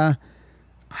 And I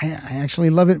actually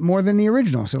love it more than the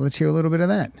original. So let's hear a little bit of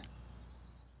that.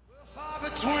 Far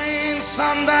between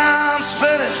sundown's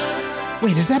finish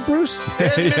Wait, is that Bruce?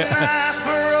 and midnight's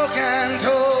broken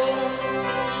toll.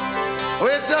 We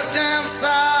ducked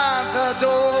inside the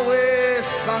door with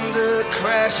thunder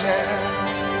crashing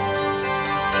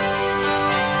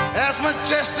as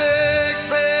majestic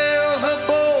bells of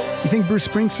bolts. You think Bruce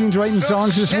Springsteen's writing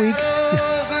songs this week?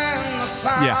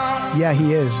 Yeah. Yeah,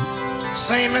 he is.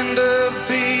 Seeming to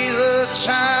be the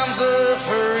chimes of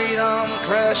freedom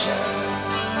crashing.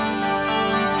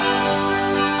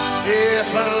 If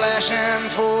flashing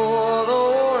for the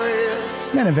warriors.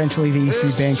 And then eventually the E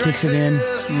Street Band kicks it in.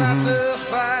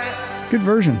 Good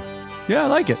version. Yeah, I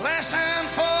like it. Flashing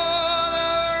for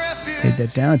the refuge. Take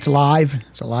that down. It's live.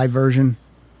 It's a live version.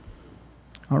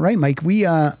 All right, Mike. We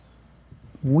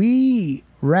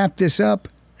wrap this up.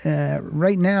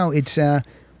 Right now, it's 1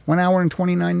 hour and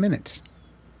 29 minutes.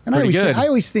 And Pretty good. I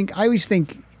always think, I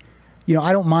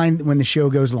don't mind when the show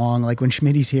goes long, like when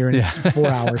Schmitty's here and it's 4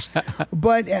 hours.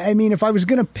 But I mean, if I was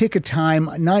going to pick a time,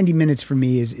 90 minutes for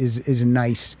me is a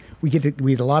nice. We had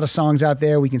a lot of songs out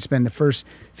there. We can spend the first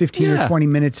 15 or Yeah. 20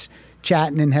 minutes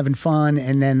chatting and having fun,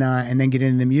 and then get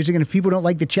into the music. And if people don't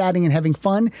like the chatting and having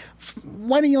fun,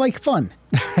 why don't you like fun?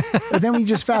 But then we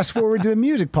just fast forward to the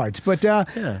music parts. But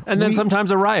And then sometimes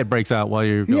a riot breaks out while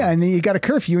you're going. yeah, and then you got a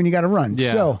curfew and you got to run.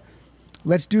 Yeah. So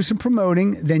let's do some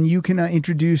promoting. Then you can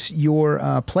introduce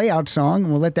your play out song,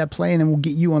 and we'll let that play, and then we'll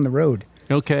get you on the road.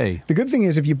 Okay. The good thing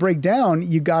is, if you break down,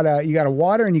 you got a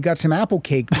water and you got some apple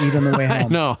cake to eat on the way I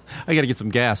home. know. I got to get some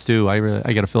gas too. I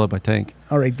got to fill up my tank.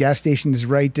 All right, gas station is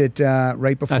right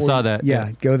before. I saw that, Yeah,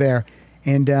 yeah. go there,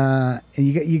 and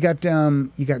you got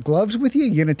gloves with you.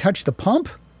 You're gonna touch the pump.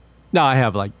 No, I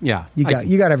have You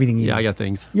got everything you need. Yeah, I got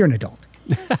things. You're an adult.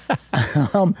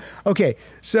 Okay,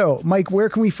 so Mike, where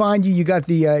can we find you? You got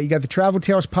the Travel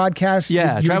Tales podcast.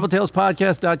 Yeah, You-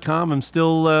 traveltalespodcast.com. I'm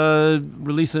still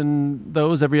releasing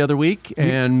those every other week,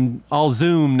 and all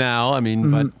Zoom now. I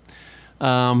mean, but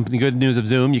the good news of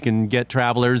Zoom, you can get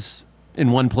travelers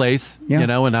in one place, Yeah.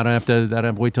 and I don't have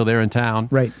to wait till they're in town.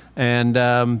 Right. And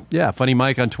Funny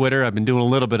Mike on Twitter. I've been doing a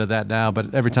little bit of that now,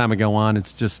 but every time I go on,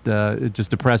 it's just it just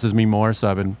depresses me more. So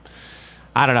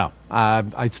I don't know.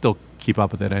 I still keep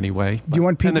up with it anyway. Do you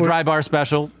want people? And the Dry Bar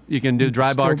special, you can do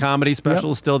Dry Bar Still- comedy special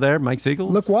Yep. is still there. Mike Siegel.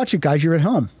 Look, watch it, guys. You're at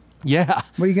home. Yeah.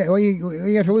 What do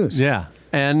you got to lose? Yeah.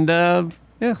 And so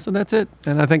that's it.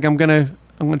 And I think I'm gonna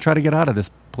try to get out of this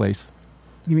place.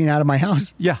 You mean out of my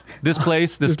house? Yeah. This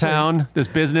place, this This place. town, this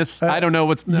business. I don't know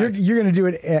what's next. You're going to do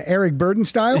it Eric Burden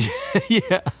style?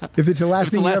 Yeah. If it's the last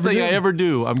It's the thing last you ever thing do? I ever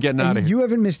do. I'm getting out And of here. you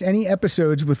haven't missed any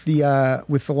episodes with the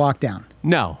lockdown.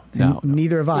 No.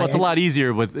 Neither have I. Well, it's a lot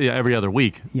easier with every other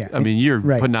week. Yeah. I mean, you're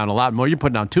Right. putting on a lot more. You're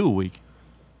putting on 2 a week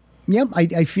Yep,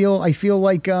 I feel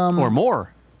like or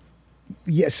more.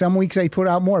 yeah, some weeks I put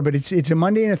out more, but it's a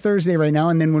Monday and a Thursday right now,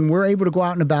 and then when we're able to go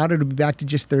out and about, it'll be back to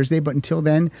just Thursday. But until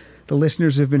then, the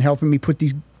listeners have been helping me put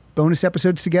these bonus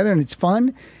episodes together, and it's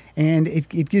fun, and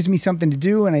it gives me something to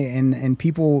do, and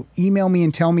people email me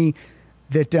and tell me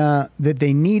that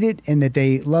they need it and that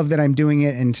they love that I'm doing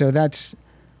it, and so that's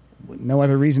no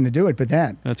other reason to do it but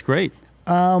that. That's great.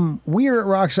 We're at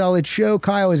Rock Solid Show.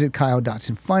 Kyle is at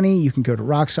Kyle.Funny. You can go to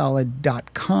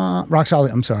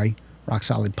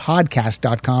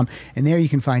rocksolidpodcast.com, and there you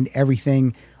can find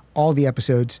everything, all the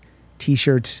episodes,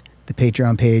 t-shirts, the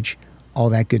Patreon page, all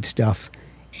that good stuff.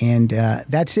 And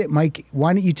that's it, Mike.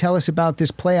 Why don't you tell us about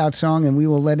this play-out song, and we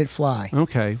will let it fly.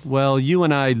 Okay. Well, you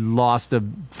and I lost a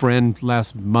friend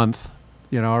last month.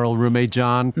 Our old roommate,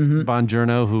 John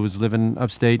Bongiorno, who was living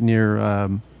upstate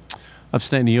New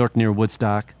York near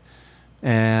Woodstock.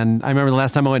 And I remember the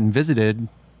last time I went and visited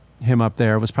him up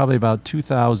there was probably about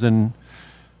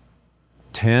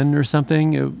 2010 or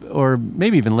something, or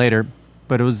maybe even later.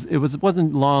 But it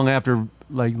wasn't long after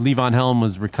Lee Von Helm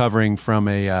was recovering from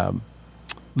Lee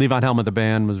Von Helm of the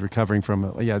band was recovering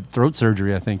from throat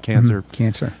surgery, I think, cancer.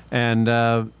 Cancer.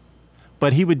 And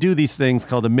but he would do these things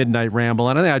called the Midnight Ramble,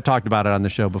 and I think I talked about it on the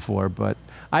show before, but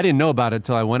I didn't know about it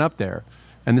until I went up there.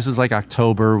 And this was like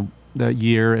October that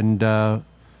year, and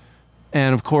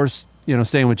of course,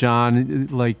 staying with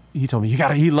John, he told me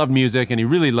he loved music and he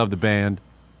really loved the band,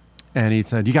 and he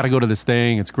said, you got to go to this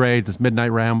thing. It's great. This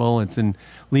Midnight Ramble. It's in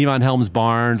Lee Von Helm's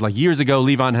barn. Years ago,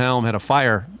 Lee Von Helm had a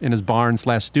fire in his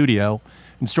barn/studio,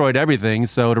 destroyed everything.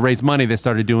 So to raise money, they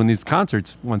started doing these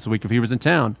concerts once a week if he was in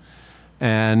town.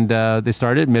 And they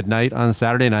started at midnight on a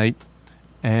Saturday night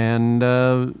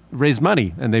and raised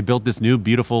money. And they built this new,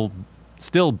 beautiful,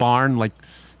 still barn,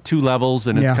 2 levels,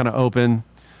 and it's kind of open.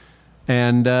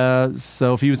 And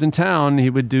so if he was in town,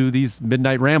 he would do these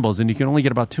midnight rambles, and you can only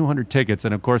get about 200 tickets.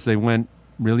 And of course, they went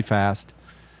really fast.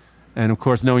 And of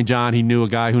course, knowing John, he knew a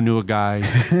guy who knew a guy.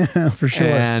 For sure.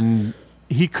 And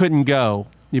he couldn't go,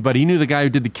 but he knew the guy who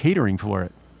did the catering for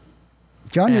it.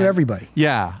 John knew everybody.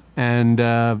 Yeah.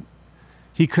 And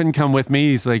he couldn't come with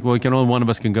me. He's like, well, only one of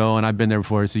us can go, and I've been there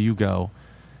before, so you go.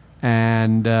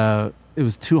 And it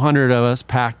was 200 of us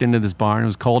packed into this barn. It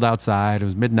was cold outside. It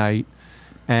was midnight.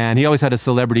 And he always had a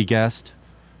celebrity guest.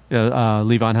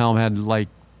 Lee Von Helm had it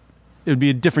would be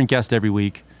a different guest every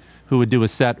week who would do a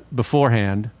set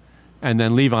beforehand, and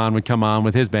then Lee Von would come on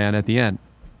with his band at the end.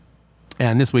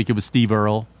 And this week it was Steve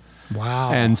Earle.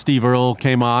 Wow. And Steve Earle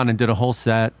came on and did a whole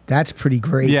set. That's pretty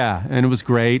great. Yeah, and it was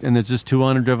great. And there's just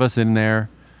 200 of us in there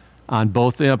on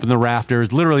both up in the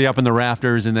rafters, literally up in the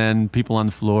rafters, and then people on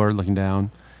the floor looking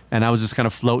down. And I was just kind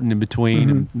of floating in between.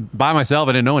 And by myself.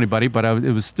 I didn't know anybody, but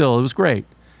it was great.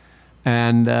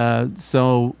 And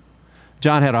so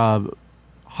John had a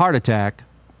heart attack,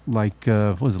 what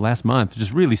was it, last month,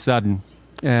 just really sudden.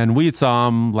 And we saw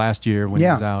him last year when he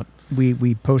was out.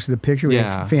 We posted a picture. We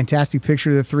had a fantastic picture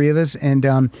of the 3 of us, and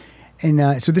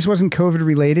so this wasn't COVID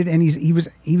related, and he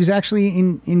was actually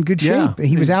in good shape. Yeah.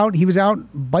 He was out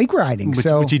bike riding,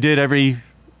 which he did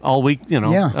all week.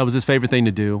 Yeah. That was his favorite thing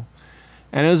to do,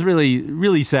 and it was really,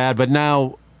 really sad. But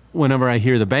now, whenever I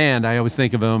hear the band, I always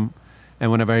think of him, and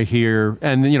whenever I hear,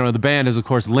 and the band is of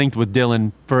course linked with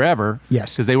Dylan forever.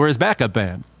 Yes, because they were his backup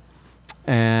band,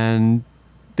 and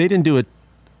they didn't do it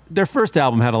their first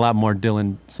album had a lot more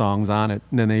Dylan songs on it,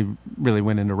 and then they really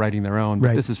went into writing their own. But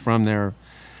Right. this is from their,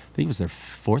 I think it was their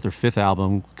fourth or fifth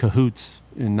album, Cahoots,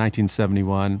 in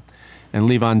 1971, and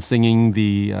Levon singing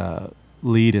the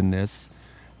lead in this.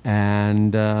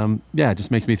 And it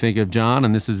just makes me think of John,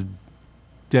 and this is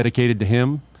dedicated to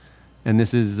him, and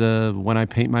this is When I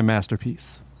Paint My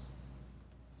Masterpiece.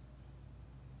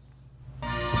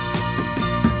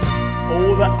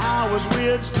 Oh, the hours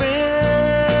we'd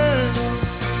spend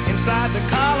inside the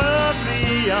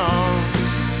Coliseum,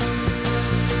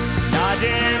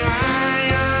 dodging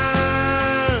lions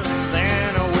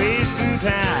and wasting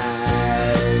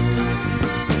time.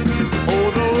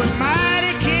 Oh, those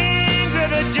mighty kings of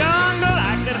the jungle,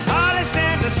 I could hardly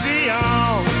stand to see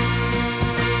 'em.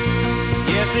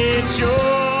 Yes, it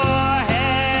sure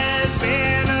has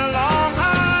been a long,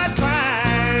 hard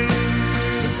climb.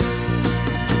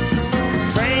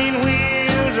 Train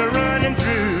wheels are running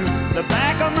through the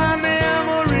back of my memory.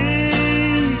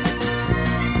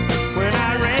 When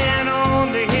I ran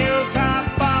on the hilltop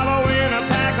following a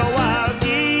pack of wild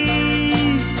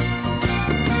geese.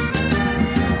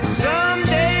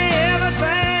 Someday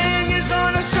everything is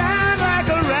gonna sound like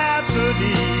a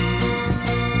rhapsody.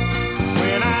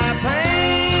 When I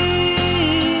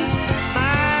paint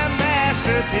my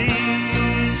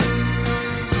masterpiece.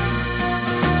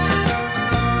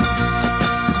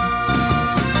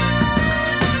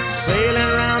 Sailing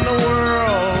around the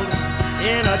world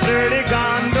in a dirty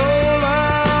gondola.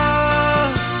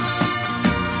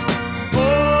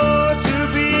 Oh, to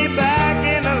be back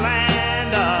in the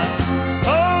land of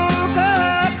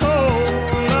Coca-Cola.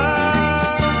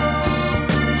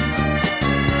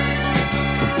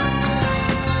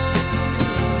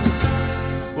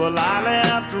 Well, I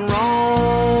left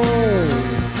Rome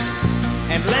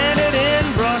and landed in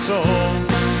Brussels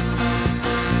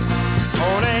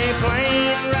on a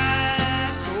plane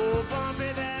ride so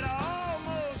bumpy that I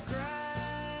almost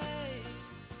cried.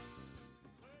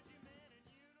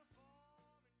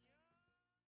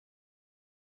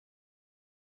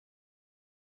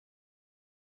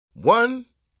 1,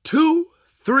 2,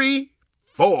 3,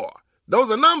 4.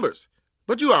 Those are numbers,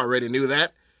 but you already knew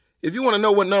that. If you want to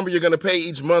know what number you're going to pay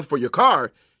each month for your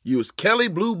car, use Kelly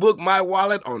Blue Book My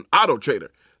Wallet on Auto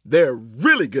Trader. They're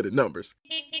really good at numbers.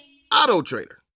 Auto Trader.